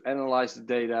needed to analyze the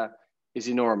data is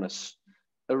enormous.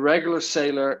 A regular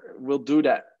sailor will do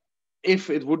that. If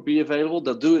it would be available,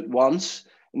 they'll do it once,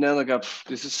 and then they'll go,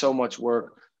 this is so much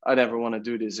work, I never want to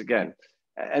do this again.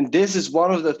 And this is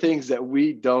one of the things that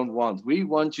we don't want. We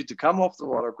want you to come off the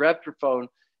water, grab your phone,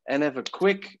 and have a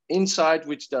quick insight,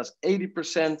 which does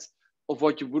 80% of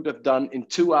what you would have done in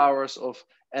 2 hours of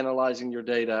analyzing your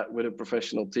data with a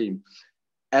professional team.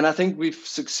 And I think we've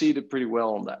succeeded pretty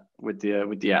well on that with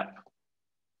the app.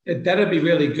 That'd be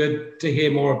really good to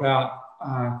hear more about,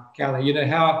 Kalle. You know,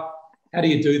 how do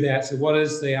you do that? So what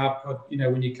is the output? You know,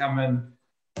 when you come in,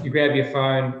 you grab your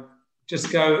phone,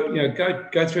 just go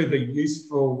through the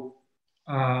useful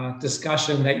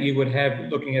discussion that you would have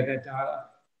looking at that data.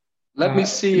 Let me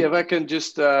see if I can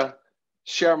just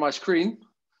share my screen.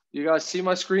 You guys see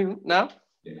my screen now?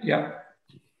 Yeah.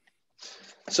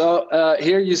 So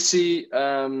here you see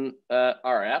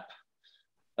our app.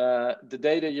 The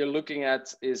data you're looking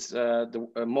at is the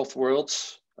Moth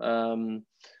Worlds.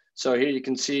 So here you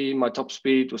can see my top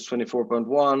speed was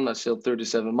 24.1. I sailed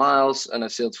 37 miles and I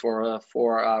sailed for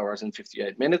 4 hours and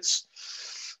 58 minutes.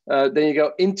 Then you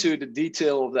go into the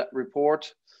detail of that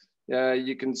report.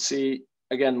 You can see,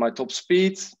 again, my top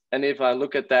speed. And if I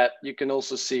look at that, you can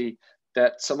also see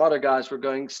that some other guys were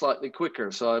going slightly quicker.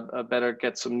 So I better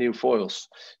get some new foils,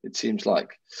 it seems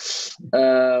like.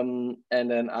 And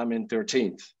then I'm in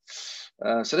 13th.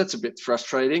 So that's a bit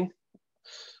frustrating.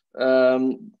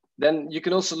 Then you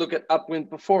can also look at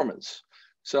upwind performance.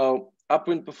 So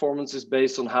upwind performance is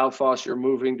based on how fast you're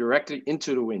moving directly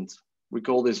into the wind. We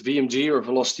call this VMG, or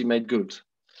velocity made good.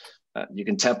 You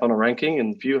can tap on a ranking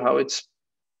and view how it's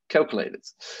calculated.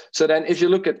 So then if you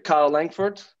look at Kyle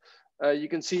Langford, you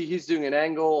can see he's doing an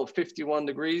angle of 51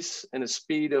 degrees and a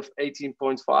speed of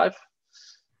 18.5.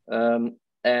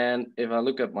 And if I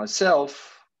look at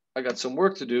myself, I got some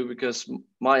work to do because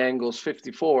my angle is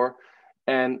 54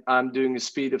 and I'm doing a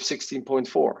speed of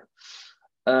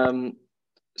 16.4.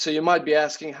 So you might be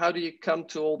asking, how do you come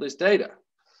to all this data?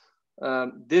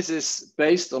 This is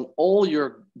based on all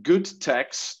your good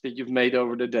tags that you've made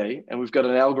over the day. And we've got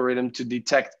an algorithm to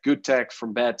detect good tags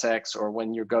from bad tags, or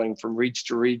when you're going from reach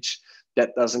to reach,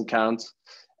 that doesn't count.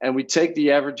 And we take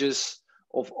the averages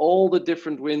of all the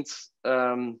different wind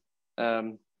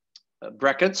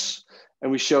brackets,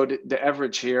 and we show the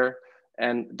average here.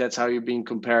 And that's how you're being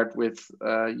compared with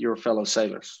your fellow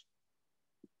sailors.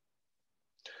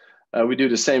 We do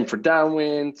the same for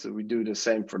downwind. We do the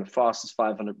same for the fastest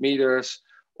 500 meters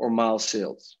or miles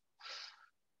sailed.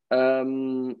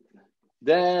 Then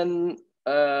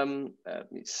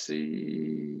let me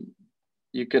see.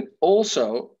 You can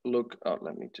also look,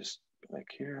 let me just go back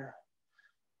here.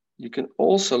 You can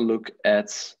also look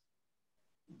at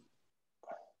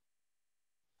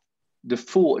the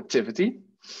full activity,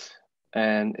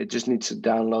 and it just needs to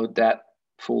download that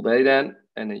full day then.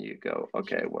 And then you go,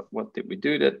 okay, what did we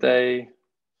do that day?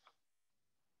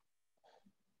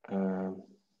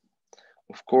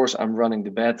 Of course, I'm running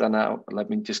the beta now. Let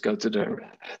me just go to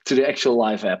the actual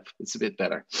live app. It's a bit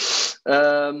better.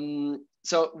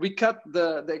 So we cut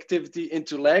the activity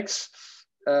into legs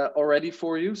already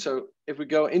for you. So if we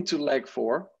go into leg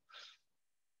 4,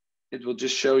 it will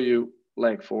just show you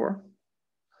leg 4.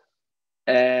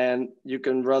 And you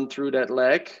can run through that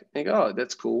leg and go, oh,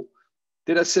 that's cool.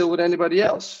 Did I sail with anybody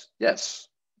else? Yes.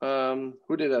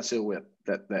 Who did I sail with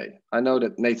that day? I know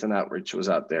that Nathan Outridge was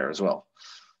out there as well.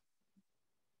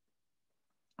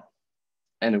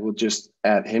 And it will just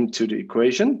add him to the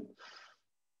equation.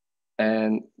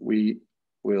 And we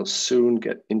will soon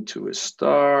get into a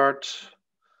start.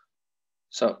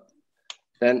 So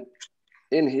then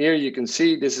in here, you can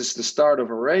see this is the start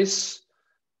of a race.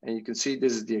 And you can see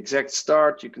this is the exact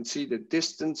start. You can see the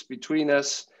distance between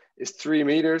us is 3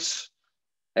 meters.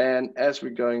 And as we're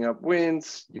going upwind,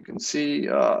 you can see,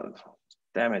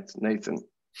 damn it, Nathan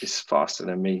is faster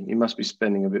than me. He must be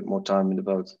spending a bit more time in the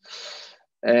boat.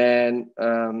 And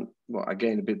well, I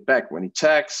gain a bit back when he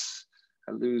tags.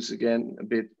 I lose again a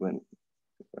bit when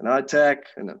I tag.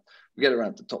 And then we get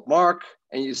around the top mark,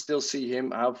 and you still see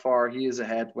him, how far he is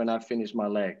ahead when I finish my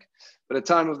leg. By the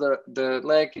time of the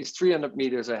leg, he's 300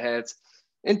 meters ahead.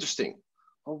 Interesting.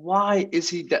 Well, why is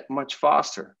he that much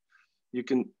faster? You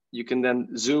can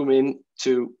then zoom in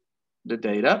to the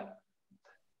data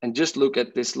and just look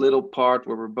at this little part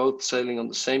where we're both sailing on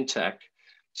the same tack.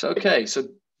 So, okay, so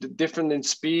the difference in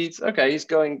speed, okay, he's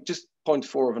going just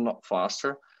 0.4 of a knot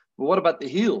faster. But what about the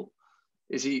heel?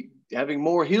 Is he having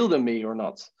more heel than me or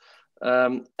not?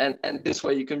 And this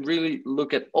way you can really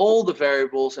look at all the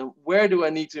variables and where do I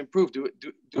need to improve?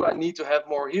 Do I need to have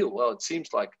more heel? Well, it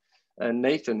seems like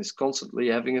Nathan is constantly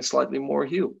having a slightly more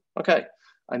heel. Okay,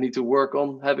 I need to work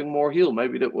on having more heel.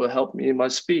 Maybe that will help me in my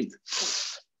speed,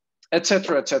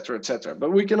 etc., etc., etc.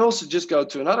 But we can also just go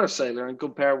to another sailor and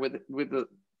compare with the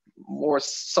more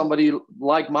somebody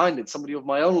like-minded, somebody of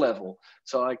my own level,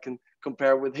 so I can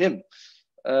compare with him.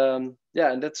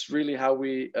 Yeah, and that's really how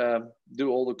we do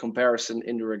all the comparison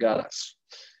in the regattas.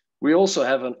 We also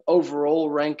have an overall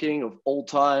ranking of all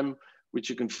time, which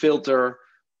you can filter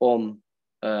on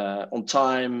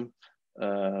time.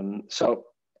 So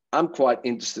I'm quite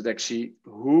interested actually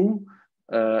who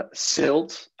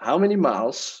sailed how many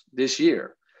miles this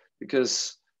year,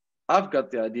 because I've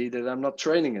got the idea that I'm not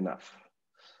training enough.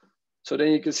 So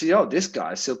then you can see, oh, this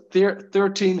guy sailed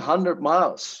 1,300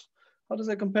 miles. How does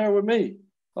that compare with me?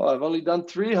 Oh, I've only done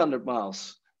 300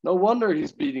 miles. No wonder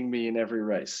he's beating me in every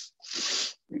race.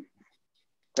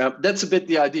 That's a bit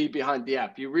the idea behind the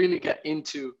app. You really get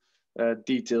into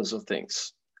details of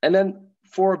things. And then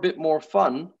for a bit more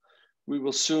fun, we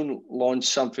will soon launch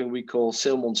something we call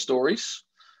Sailmon Stories.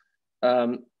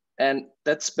 And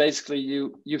that's basically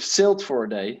you've sailed for a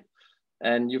day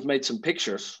and you've made some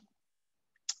pictures.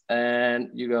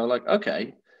 And you go like,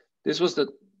 okay, this was the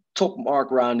top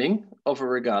mark rounding of a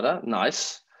regatta.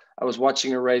 Nice. I was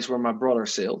watching a race where my brother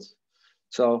sailed.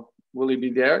 So will he be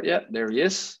there? Yeah, there he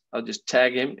is. I'll just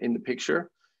tag him in the picture.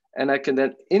 And I can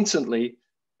then instantly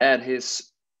add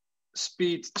his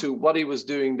speed to what he was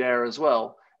doing there as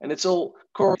well. And it's all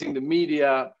correlating the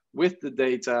media with the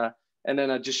data. And then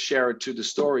I just share it to the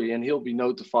story and he'll be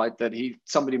notified that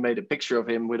somebody made a picture of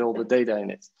him with all the data in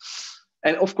it.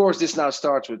 And of course, this now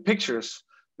starts with pictures,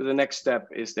 but the next step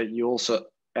is that you also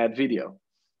add video.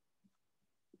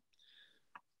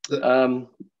 So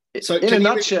in a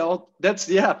nutshell, that's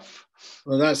the app.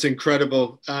 Well, that's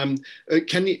incredible.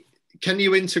 Can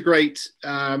you integrate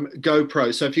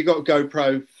GoPro? So if you've got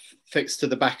GoPro fixed to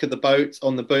the back of the boat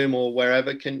on the boom or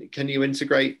wherever, can you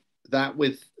integrate that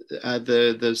with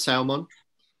the Sailmon?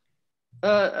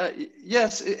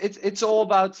 Yes, it's all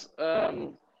about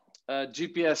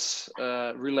GPS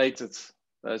related.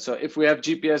 So if we have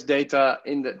GPS data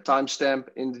in the timestamp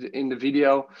in the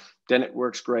video, then it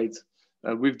works great.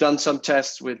 We've done some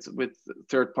tests with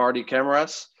third-party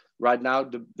cameras. Right now,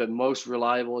 the most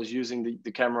reliable is using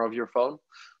the camera of your phone.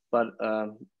 But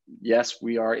yes,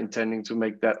 we are intending to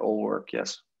make that all work,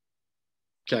 yes.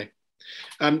 Okay.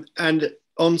 And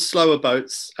on slower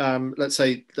boats, let's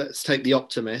take the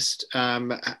Optimist.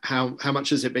 How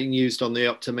much is it being used on the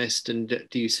Optimist, and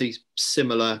do you see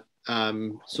similar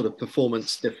sort of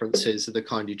performance differences of the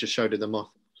kind you just showed in the Moth?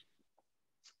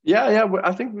 Yeah.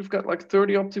 I think we've got like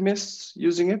 30 Optimists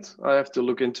using it. I have to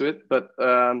look into it, but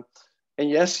and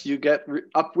yes, you get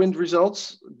upwind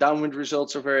results. Downwind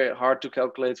results are very hard to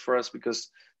calculate for us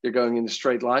because they're going in a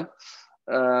straight line.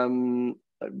 There are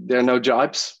no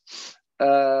jibes.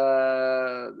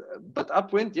 But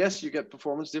upwind, yes, you get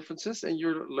performance differences and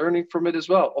you're learning from it as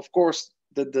well. Of course,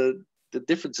 the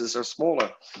differences are smaller,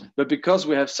 but because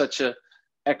we have such a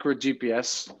accurate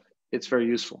GPS, it's very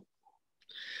useful.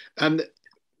 And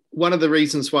one of the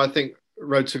reasons why I think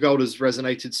Road to Gold has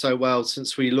resonated so well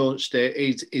since we launched it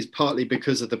is partly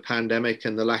because of the pandemic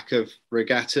and the lack of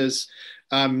regattas.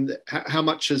 How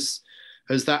much has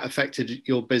that affected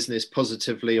your business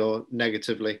positively or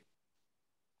negatively?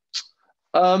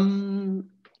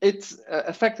 It's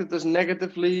affected us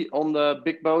negatively on the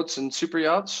big boats and super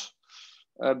yachts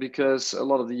because a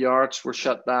lot of the yards were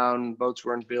shut down, boats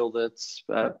weren't built,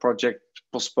 project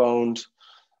postponed.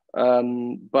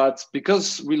 But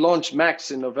because we launched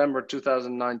MAX in November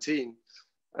 2019,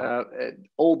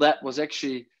 all that was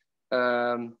actually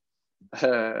the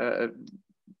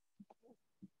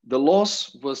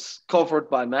loss was covered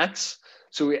by MAX.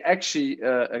 So we actually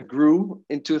grew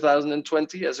in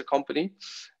 2020 as a company.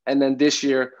 And then this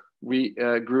year we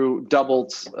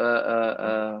doubled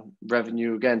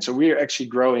revenue again. So we're actually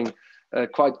growing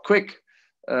quite quick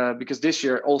because this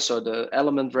year also the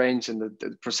element range and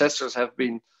the processors have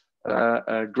been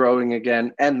growing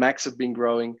again, and MAX have been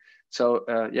growing. So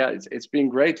yeah, it's been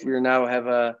great. We now have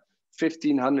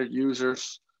 1,500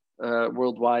 users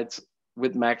worldwide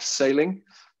with MAX sailing,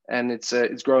 and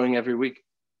it's growing every week.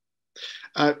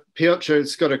 Piotr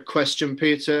has got a question.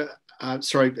 Peter,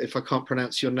 sorry if I can't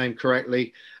pronounce your name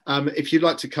correctly. If you'd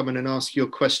like to come in and ask your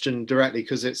question directly,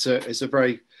 because it's a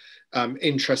very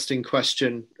interesting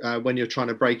question when you're trying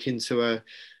to break into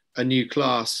a new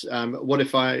class. What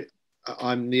if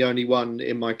I'm the only one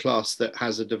in my class that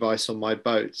has a device on my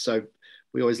boat? So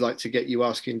we always like to get you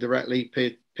asking directly.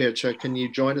 Piotr, can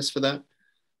you join us for that?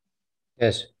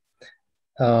 Yes.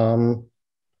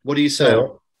 What do you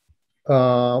sail?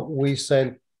 We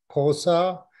sail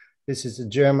Corsa. This is a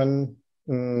German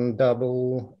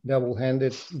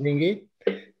double-handed dinghy.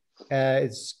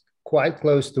 It's quite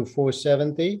close to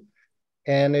 470,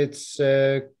 and it's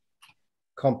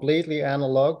completely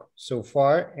analog so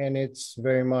far, and it's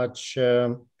very much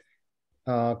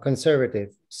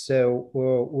conservative. So,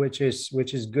 which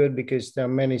is good because there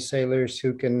are many sailors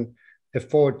who can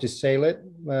afford to sail it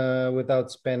without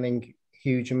spending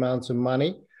huge amounts of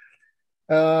money.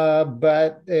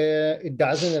 But it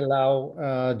doesn't allow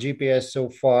GPS so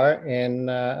far, and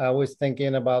I was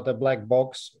thinking about a black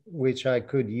box which I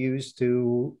could use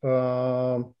to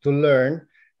learn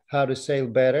how to sail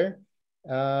better.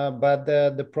 But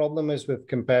the problem is with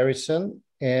comparison,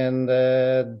 and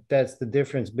that's the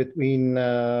difference between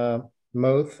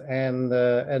Moth and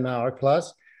our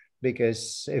class.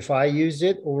 Because if I use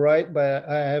it, all right, but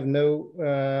I have no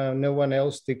one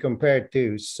else to compare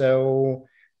to. So.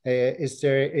 Is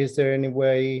there any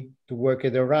way to work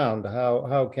it around?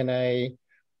 How can I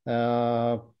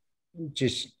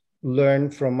just learn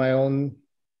from my own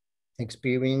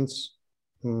experience?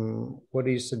 What do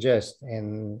you suggest?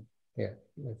 And yeah,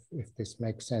 if this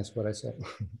makes sense, what I said.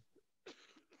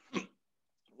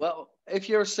 Well, if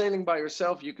you're sailing by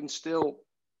yourself, you can still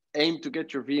aim to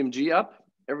get your VMG up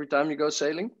every time you go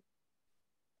sailing.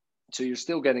 So you're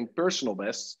still getting personal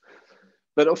bests.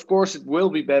 But of course, it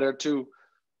will be better to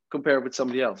compare with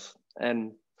somebody else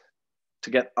and to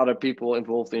get other people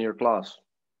involved in your class.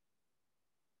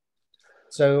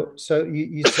 So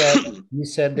you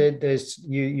said that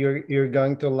you're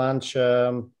going to launch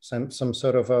some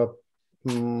sort of a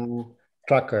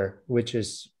tracker which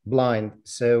is blind,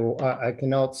 so I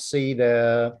cannot see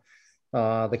the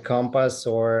compass,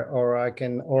 or I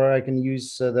can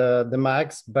use the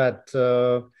max, but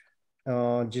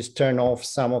just turn off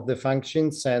some of the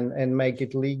functions and make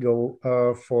it legal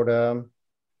for the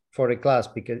class.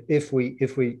 Because if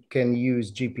we can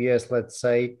use GPS, let's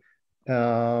say,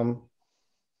 so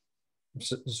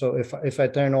if I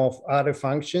turn off other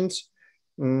functions,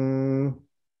 then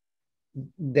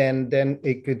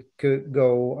it could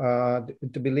go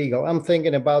to be legal. I'm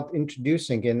thinking about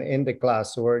introducing in the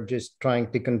class, or just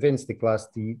trying to convince the class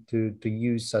to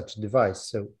use such a device.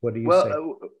 So what do you say?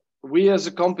 We as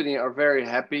a company are very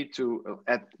happy to,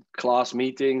 at class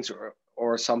meetings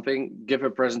or something, give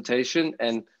a presentation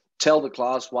and tell the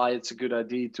class why it's a good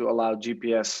idea to allow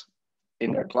GPS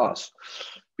in their class.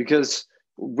 Because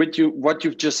with what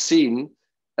you've just seen,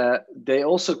 they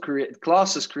also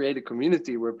classes create a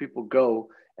community where people go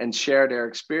and share their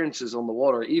experiences on the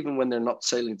water, even when they're not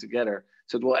sailing together.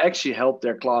 So it will actually help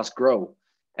their class grow.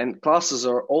 And classes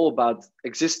are all about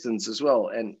existence as well.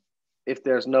 And if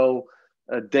there's no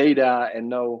data and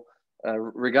no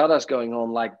regattas going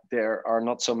on, like there are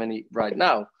not so many right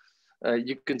now,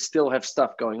 you can still have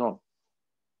stuff going on.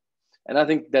 And I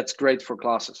think that's great for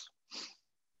classes.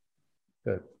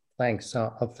 Good, thanks.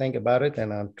 I'll think about it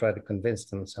and I'll try to convince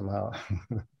them somehow.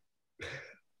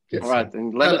 All right,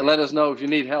 and let us know if you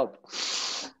need help.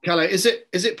 Kalle, is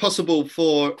it possible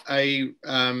for a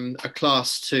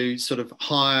class to sort of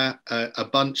hire a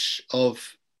bunch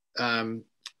of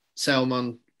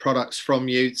Sailmon products from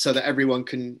you so that everyone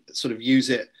can sort of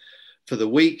use it for the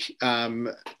week?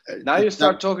 Now you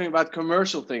start talking about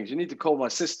commercial things. You need to call my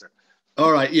sister.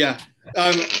 All right, yeah.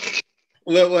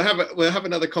 We'll have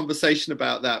another conversation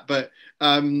about that. But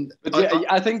yeah,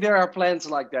 I think there are plans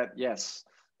like that. Yes,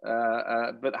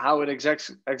 but how it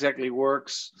exactly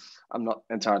works, I'm not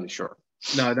entirely sure.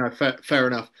 No, fair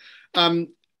enough.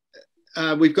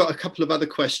 We've got a couple of other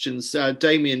questions.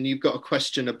 Damien, you've got a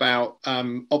question about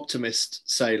optimist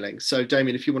sailing. So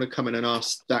Damien, if you want to come in and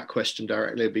ask that question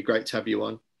directly, it'd be great to have you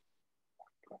on.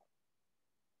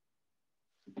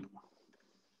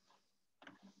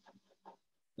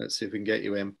 Let's see if we can get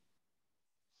you in.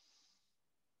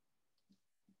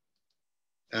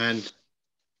 And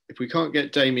if we can't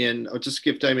get Damien, I'll just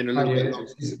give Damien a little bit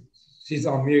longer. She's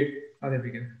on mute. Oh, there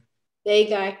we go. There you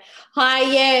go. Hi,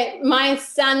 yeah, my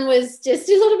son was just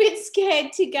a little bit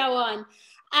scared to go on.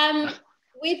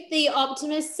 With the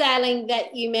optimist sailing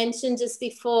that you mentioned just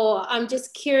before, I'm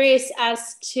just curious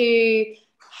as to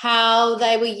how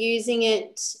they were using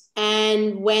it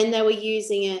and when they were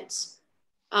using it.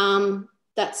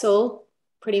 That's all,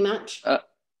 pretty much.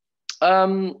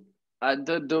 The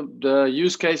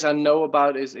use case I know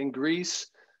about is in Greece.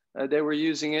 They were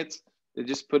using it. They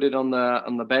just put it on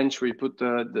the bench where you put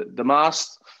the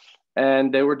mast,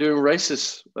 and they were doing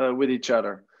races with each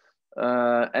other.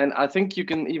 And I think you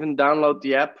can even download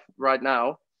the app right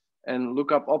now and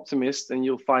look up Optimist, and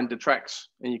you'll find the tracks,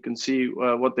 and you can see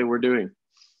what they were doing.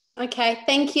 Okay,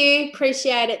 thank you.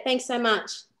 Appreciate it. Thanks so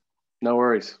much. No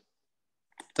worries.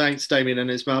 Thanks, Damien and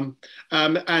his mum.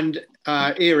 And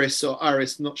Iris, or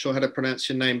Iris, not sure how to pronounce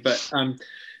your name, but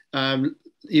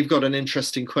you've got an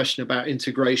interesting question about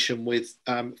integration with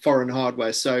foreign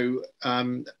hardware. So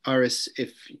Iris,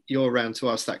 if you're around to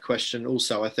ask that question,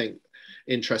 also I think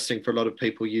interesting for a lot of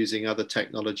people using other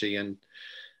technology and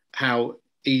how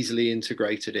easily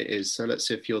integrated it is. So let's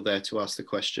see if you're there to ask the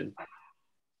question.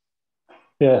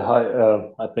 Yeah, hi.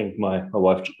 I think my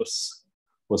wife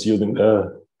was using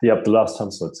the app the last time,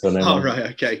 so it's her name. Oh,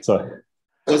 right, okay. Sorry.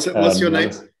 What's your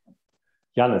name?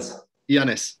 Yanis.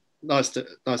 Yanis. Nice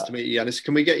to meet you, Yanis.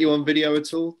 Can we get you on video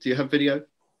at all? Do you have video?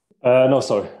 No,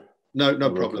 sorry.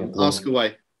 No problem. Ask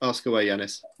away,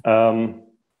 Yanis.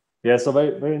 Yeah, so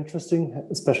very, very interesting,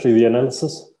 especially the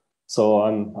analysis. So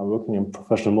I'm working in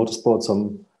professional motorsports. So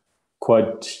I'm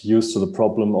quite used to the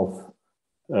problem of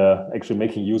actually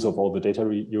making use of all the data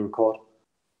you record.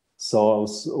 So I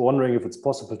was wondering if it's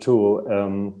possible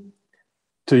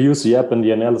to use the app and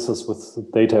the analysis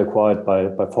with data acquired by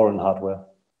foreign hardware.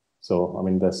 So, I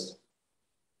mean, there's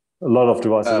a lot of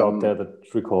devices out there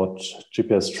that record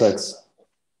GPS tracks.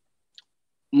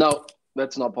 No,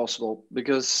 that's not possible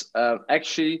because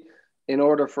actually, in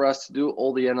order for us to do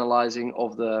all the analyzing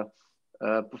of the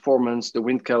performance, the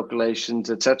wind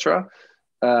calculations, etc.,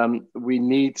 we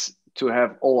need to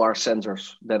have all our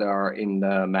sensors that are in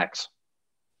MAX.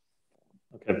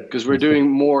 Okay. Because we're doing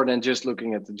more than just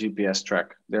looking at the GPS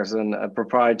track. There's a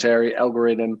proprietary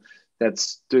algorithm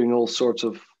that's doing all sorts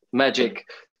of magic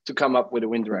to come up with a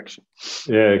wind direction.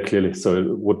 Yeah, clearly. So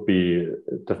it would be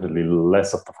definitely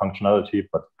less of the functionality,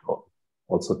 but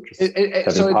also just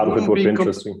having part of it would be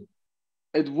interesting.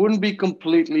 It wouldn't be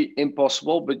completely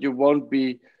impossible, but you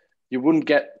wouldn't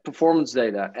get performance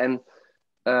data. And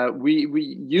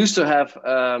we used to have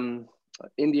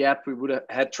in the app, we would have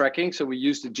had tracking. So we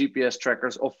used the GPS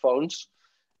trackers of phones,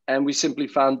 and we simply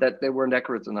found that they weren't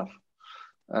accurate enough.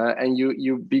 And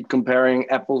you'd be comparing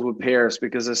apples with pears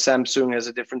because a Samsung has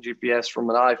a different GPS from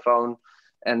an iPhone,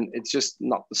 and it's just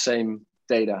not the same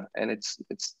data. And it's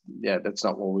that's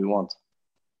not what we want.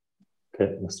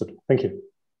 Okay, understood. Thank you.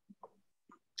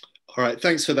 All right,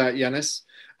 thanks for that, Yanis.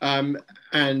 And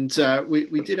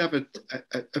we did have a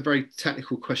very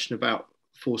technical question about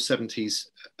 470s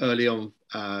early on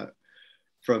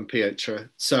from Pietro.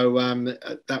 So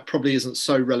that probably isn't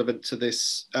so relevant to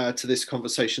this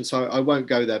conversation. So I won't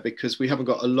go there because we haven't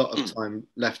got a lot of time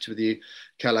left with you,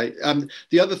 Kalle.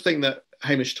 The other thing that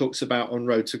Hamish talks about on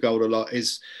Road to Gold a lot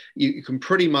is you can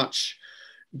pretty much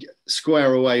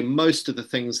square away most of the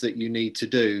things that you need to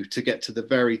do to get to the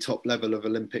very top level of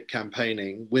Olympic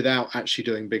campaigning without actually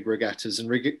doing big regattas, and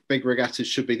big regattas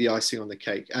should be the icing on the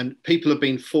cake, and people have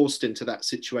been forced into that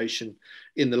situation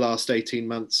in the last 18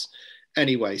 months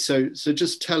anyway. So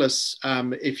just tell us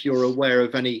if you're aware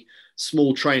of any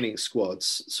small training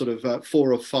squads, sort of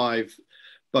 4 or 5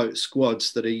 boat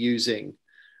squads that are using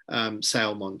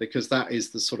Sailmon, because that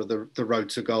is the sort of the Road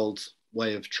to Gold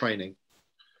way of training.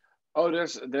 Oh,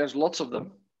 there's lots of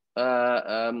them.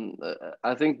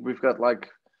 I think we've got like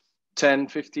 10,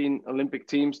 15 Olympic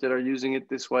teams that are using it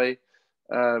this way.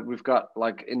 We've got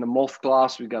like in the MOF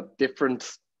class, we've got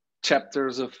different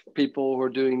chapters of people who are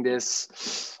doing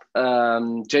this.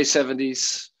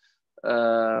 J70s,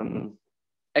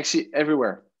 actually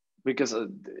everywhere. Because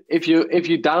if you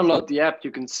download the app,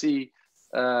 you can see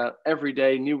every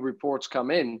day new reports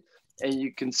come in, and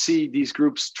you can see these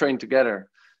groups train together.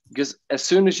 Because as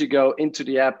soon as you go into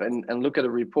the app and look at a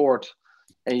report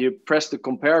and you press the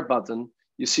compare button,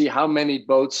 you see how many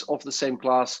boats of the same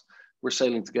class were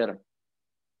sailing together.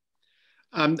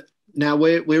 Now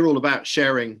we're all about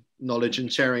sharing knowledge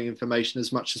and sharing information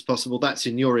as much as possible. That's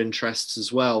in your interests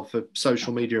as well for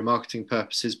social media and marketing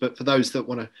purposes. But for those that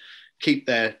want to keep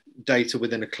their data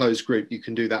within a closed group, you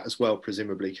can do that as well,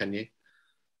 presumably, can you?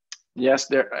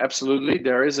 Yes, absolutely.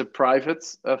 There is a private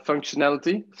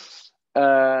functionality.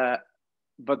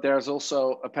 But there's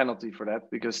also a penalty for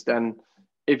that, because then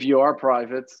if you are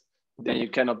private, then you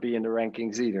cannot be in the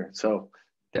rankings either. So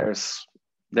there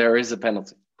is a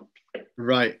penalty.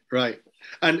 Right.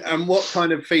 And what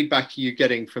kind of feedback are you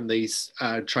getting from these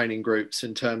training groups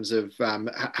in terms of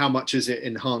how much is it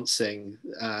enhancing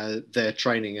their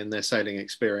training and their sailing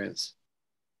experience?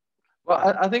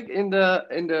 Well, I think in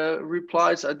the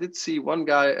replies, I did see one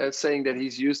guy saying that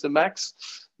he's used the MAX,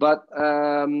 but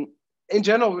in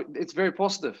general, it's very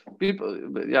positive.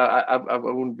 People, yeah, I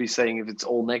wouldn't be saying if it's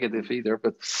all negative either,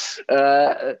 but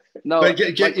no.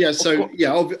 But yeah, so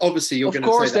yeah, obviously you're going to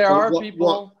say that. Of course, there are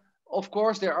people. Of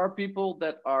course, there are people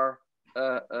that are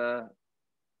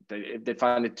they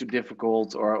find it too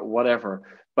difficult or whatever.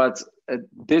 But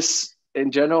this,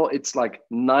 in general, it's like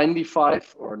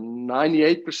 95 or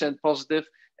 98% positive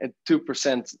and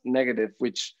 2% negative,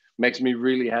 which makes me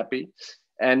really happy.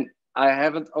 And I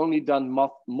haven't only done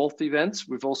moth events.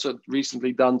 We've also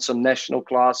recently done some national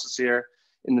classes here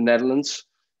in the Netherlands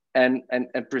and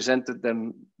presented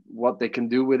them what they can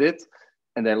do with it,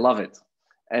 and they love it.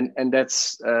 And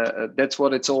that's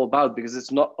what it's all about, because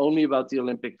it's not only about the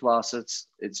Olympic class,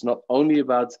 it's not only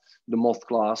about the moth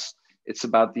class, it's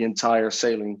about the entire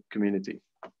sailing community.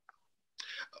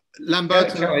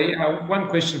 Lambert, Kelly, one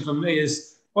question from me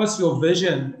is, what's your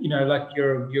vision, like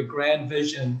your grand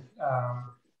vision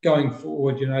going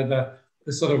forward,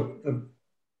 the sort of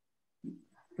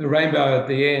the rainbow at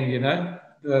the end,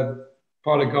 the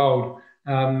pot of gold.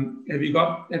 Are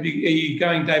you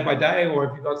going day by day, or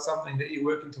have you got something that you're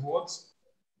working towards?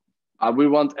 We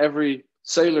want every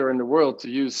sailor in the world to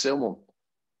use Sailmon.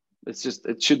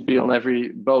 It should be on every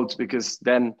boat, because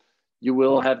then you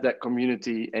will have that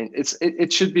community, and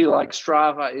it should be like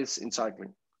Strava is in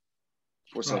cycling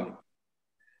for sailing.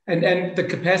 Right. And the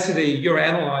capacity you're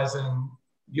analyzing,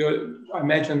 I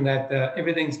imagine that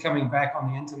everything's coming back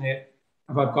on the internet,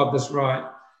 if I've got this right,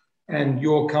 and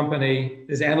your company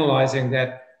is analyzing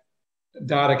that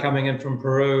data coming in from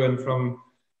Peru and from,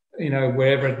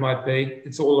 wherever it might be.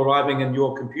 It's all arriving in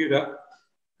your computer,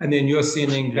 and then you're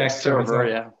sending back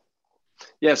server.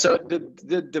 Yeah. So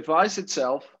the device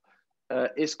itself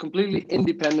is completely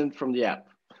independent from the app.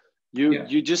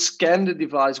 You just scan the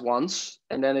device once,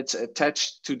 and then it's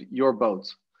attached to your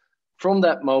boat. From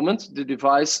that moment, the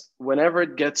device, whenever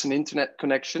it gets an internet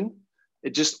connection,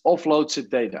 it just offloads its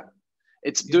data.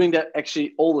 It's doing that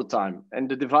actually all the time, and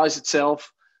the device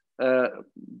itself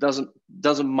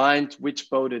doesn't mind which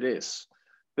boat it is.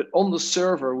 But on the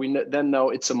server, we then know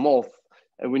it's a moth,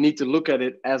 and we need to look at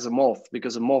it as a moth,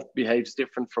 because a moth behaves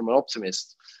different from an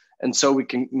optimist, and so we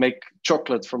can make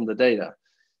chocolate from the data.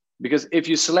 Because if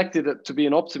you selected it to be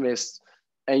an optimist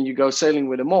and you go sailing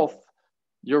with a moth,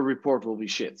 your report will be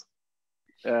shit.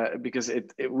 Because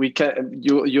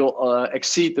you'll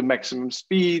exceed the maximum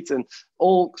speed, and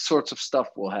all sorts of stuff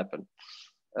will happen.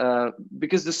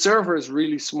 Because the server is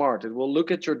really smart. It will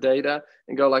look at your data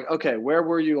and go like, okay, where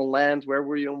were you on land? Where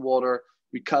were you on water?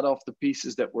 We cut off the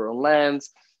pieces that were on land.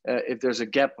 If there's a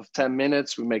gap of 10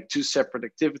 minutes, we make 2 separate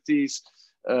activities.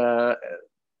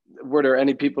 Were there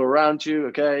any people around you?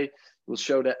 Okay, we'll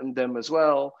show that in them as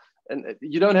well. And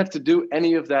you don't have to do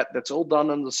any of that. That's all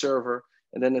done on the server.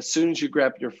 And then as soon as you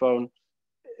grab your phone,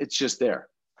 it's just there.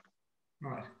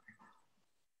 Right.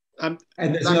 And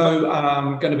there's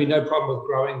going to be no problem with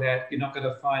growing that. You're not going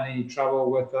to find any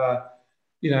trouble with,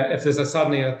 if there's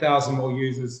suddenly 1,000 more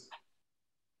users.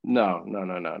 No.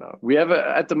 We have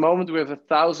at the moment, we have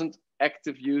 1,000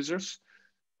 active users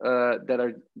that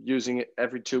are using it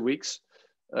every 2 weeks.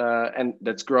 And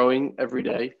that's growing every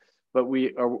day. But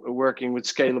we are working with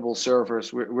scalable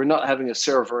servers. We're not having a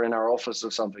server in our office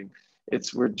or something.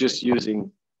 We're just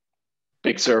using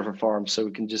big server farms, so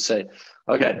we can just say,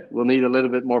 okay, we'll need a little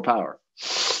bit more power.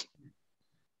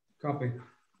 Copy.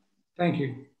 Thank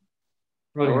you.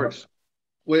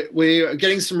 We're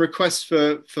getting some requests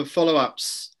for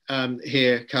follow-ups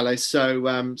here, Kalle.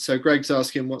 So Greg's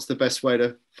asking what's the best way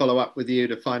to follow up with you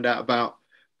to find out about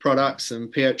products,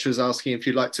 and Pietra's asking if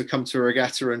you'd like to come to a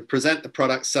regatta and present the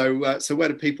products. So where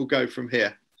do people go from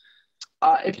here?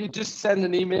 If you just send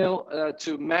an email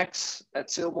to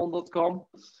max@sailmon.com,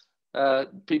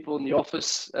 people in the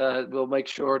office will make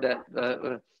sure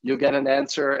that you'll get an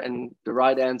answer, and the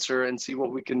right answer, and see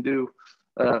what we can do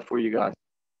for you guys.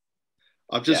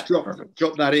 I've just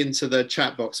dropped that into the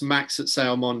chat box,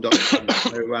 max@sailmon.com.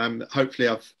 So hopefully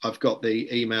I've got the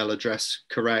email address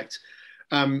correct.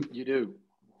 You do.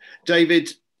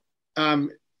 David,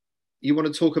 you want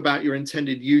to talk about your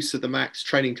intended use of the MAX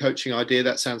training coaching idea?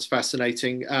 That sounds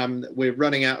fascinating. We're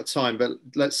running out of time, but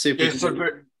let's see if we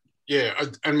can...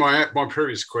 And my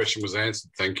previous question was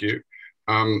answered. Thank you.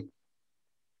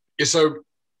 So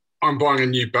I'm buying a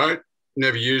new boat,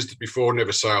 never used it before,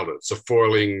 never sailed it. It's a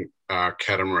foiling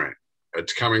catamaran.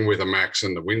 It's coming with a MAX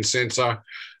and the wind sensor.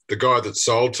 The guy that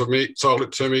sold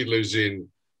it to me lives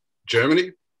in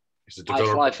Germany. He's a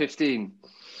developer. I fly 15.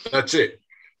 That's it.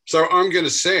 So I'm going to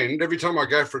send, every time I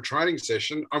go for a training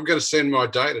session, I'm going to send my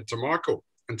data to Michael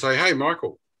and say, hey,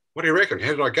 Michael, what do you reckon?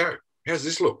 How did I go? How's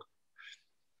this look?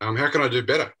 How can I do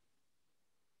better?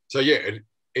 So, yeah,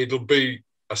 it'll be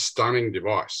a stunning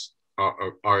device.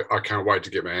 I can't wait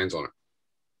to get my hands on it.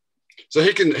 So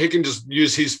he can just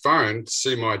use his phone to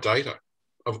see my data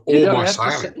of all my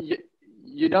sailing.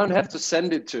 You don't have to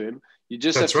send it to him. You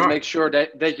just have to make sure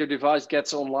that your device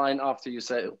gets online after you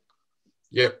sail.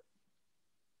 Yep.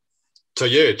 So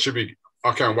yeah, it should be.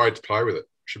 I can't wait to play with it.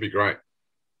 Should be great.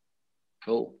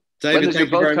 Cool. David, when does your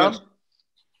thank you very boat much. come?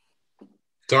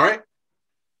 Sorry?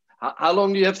 How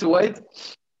long do you have to wait?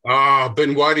 I've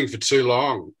been waiting for too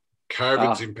long.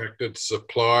 COVID's impacted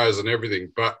suppliers and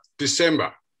everything, but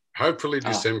December, hopefully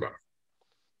December.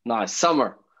 Nice.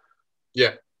 Summer.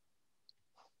 Yeah.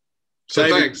 So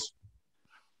David, thanks.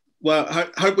 Well,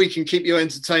 hope we can keep you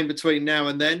entertained between now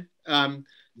and then.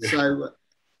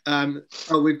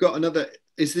 We've got another.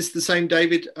 Is this the same,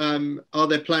 David? Are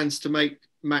there plans to make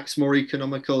MAX more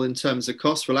economical in terms of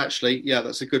cost? Well, actually, yeah,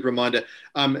 that's a good reminder.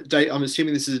 I'm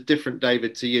assuming this is a different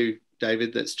David to you,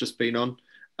 David, that's just been on.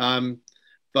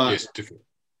 But yes, different.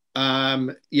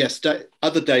 Yes,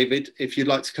 other David, if you'd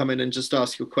like to come in and just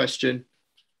ask your question.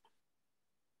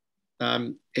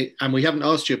 And we haven't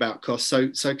asked you about costs.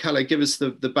 So Kalle, give us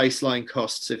the baseline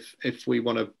costs if we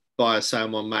want to buy a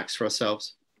Sailmon Max for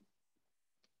ourselves.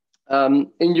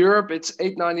 In Europe, it's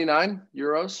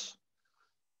 €8.99.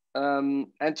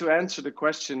 And to answer the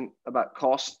question about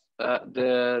cost,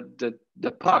 the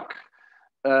puck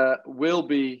will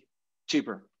be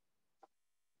cheaper.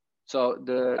 So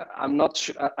I'm not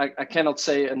sure, I cannot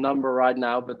say a number right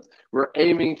now, but we're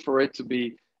aiming for it to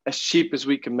be as cheap as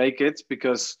we can make it,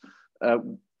 because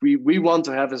we want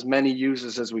to have as many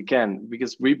users as we can,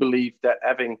 because we believe that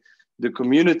having the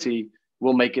community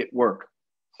will make it work.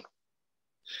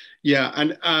 Yeah,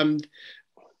 and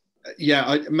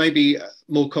maybe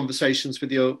more conversations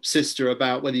with your sister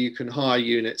about whether you can hire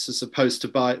units as opposed to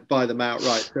buy them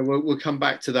outright. So we'll come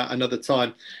back to that another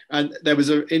time. And there was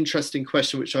an interesting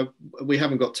question which we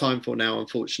haven't got time for now,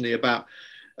 unfortunately, about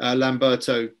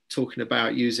Lamberto talking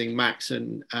about using Max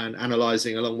and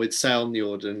analysing along with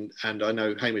Sailmon, and I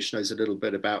know Hamish knows a little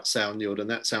bit about Sailmon, and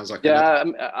that sounds like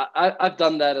I've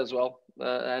done that as well,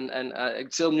 and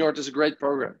Sailmon is a great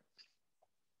program.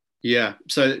 Yeah,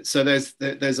 so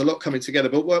there's a lot coming together.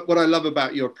 But what I love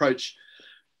about your approach,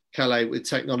 Kalle, with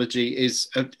technology is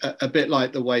a bit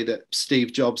like the way that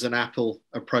Steve Jobs and Apple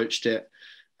approached it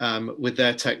with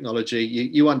their technology.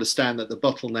 You understand that the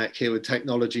bottleneck here with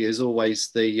technology is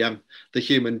always the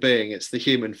human being. It's the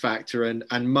human factor, and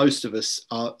most of us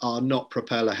are not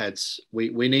propeller heads.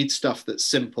 We need stuff that's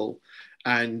simple,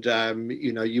 and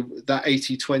that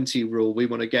 80-20 rule. We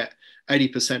want to get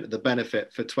 80% of the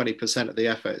benefit for 20% of the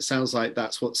effort. It sounds like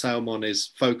that's what Sailmon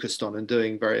is focused on and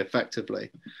doing very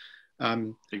effectively.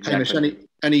 Exactly.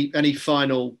 Hamish, any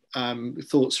final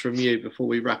thoughts from you before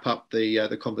we wrap up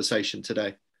the conversation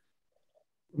today?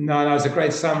 No, it's a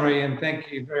great summary, and thank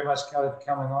you very much, Kalle, for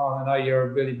coming on. I know you're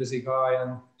a really busy guy,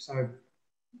 and so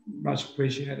much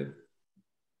appreciated.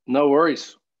 No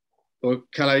worries. Well,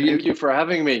 Kalle, thank you for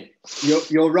having me.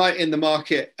 You're right in the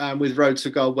market with Road to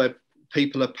Gold, where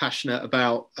people are passionate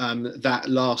about that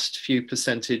last few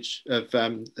percentage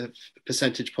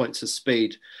points of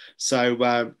speed.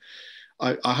 So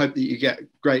I hope that you get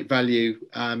great value,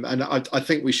 and I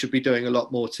think we should be doing a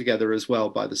lot more together as well.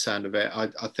 By the sound of it,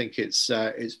 I think it's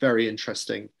very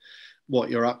interesting what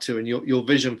you're up to, and your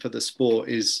vision for the sport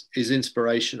is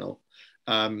inspirational.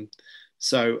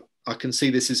 So I can see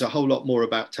this is a whole lot more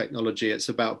about technology. It's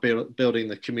about building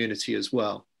the community as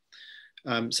well.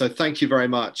 So thank you very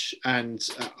much, and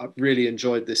I've really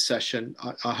enjoyed this session.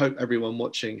 I hope everyone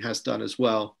watching has done as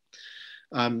well.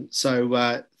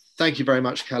 Thank you very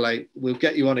much, Kalle. We'll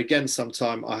get you on again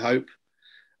sometime, I hope.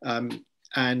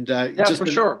 Yeah, for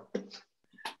sure.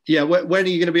 Yeah, when are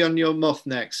you going to be on your moth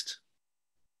next?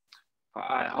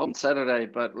 On Saturday,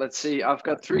 but let's see. I've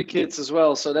got 3 kids as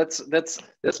well, so that's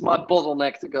my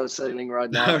bottleneck to go sailing right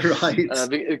now. Right.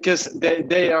 Because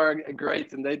they are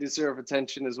great and they deserve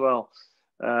attention as well.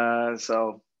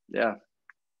 So yeah.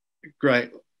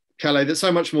 Great, Kalle. There's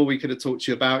so much more we could have talked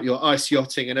to you about, your ice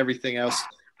yachting and everything else.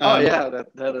 That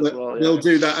as well. Yeah. We'll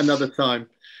do that another time.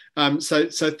 So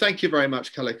thank you very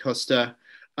much, Kalle Coster,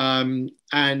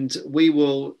 and we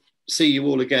will see you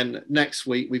all again next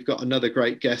week. We've got another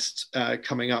great guest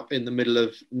coming up in the middle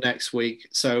of next week,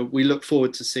 so we look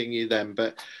forward to seeing you then.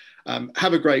 But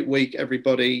have a great week,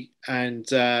 everybody, and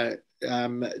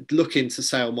look into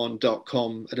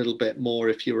sailmon.com a little bit more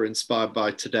if you were inspired by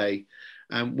today,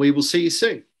 and we will see you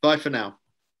soon. Bye for now.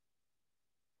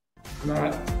 All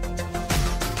right.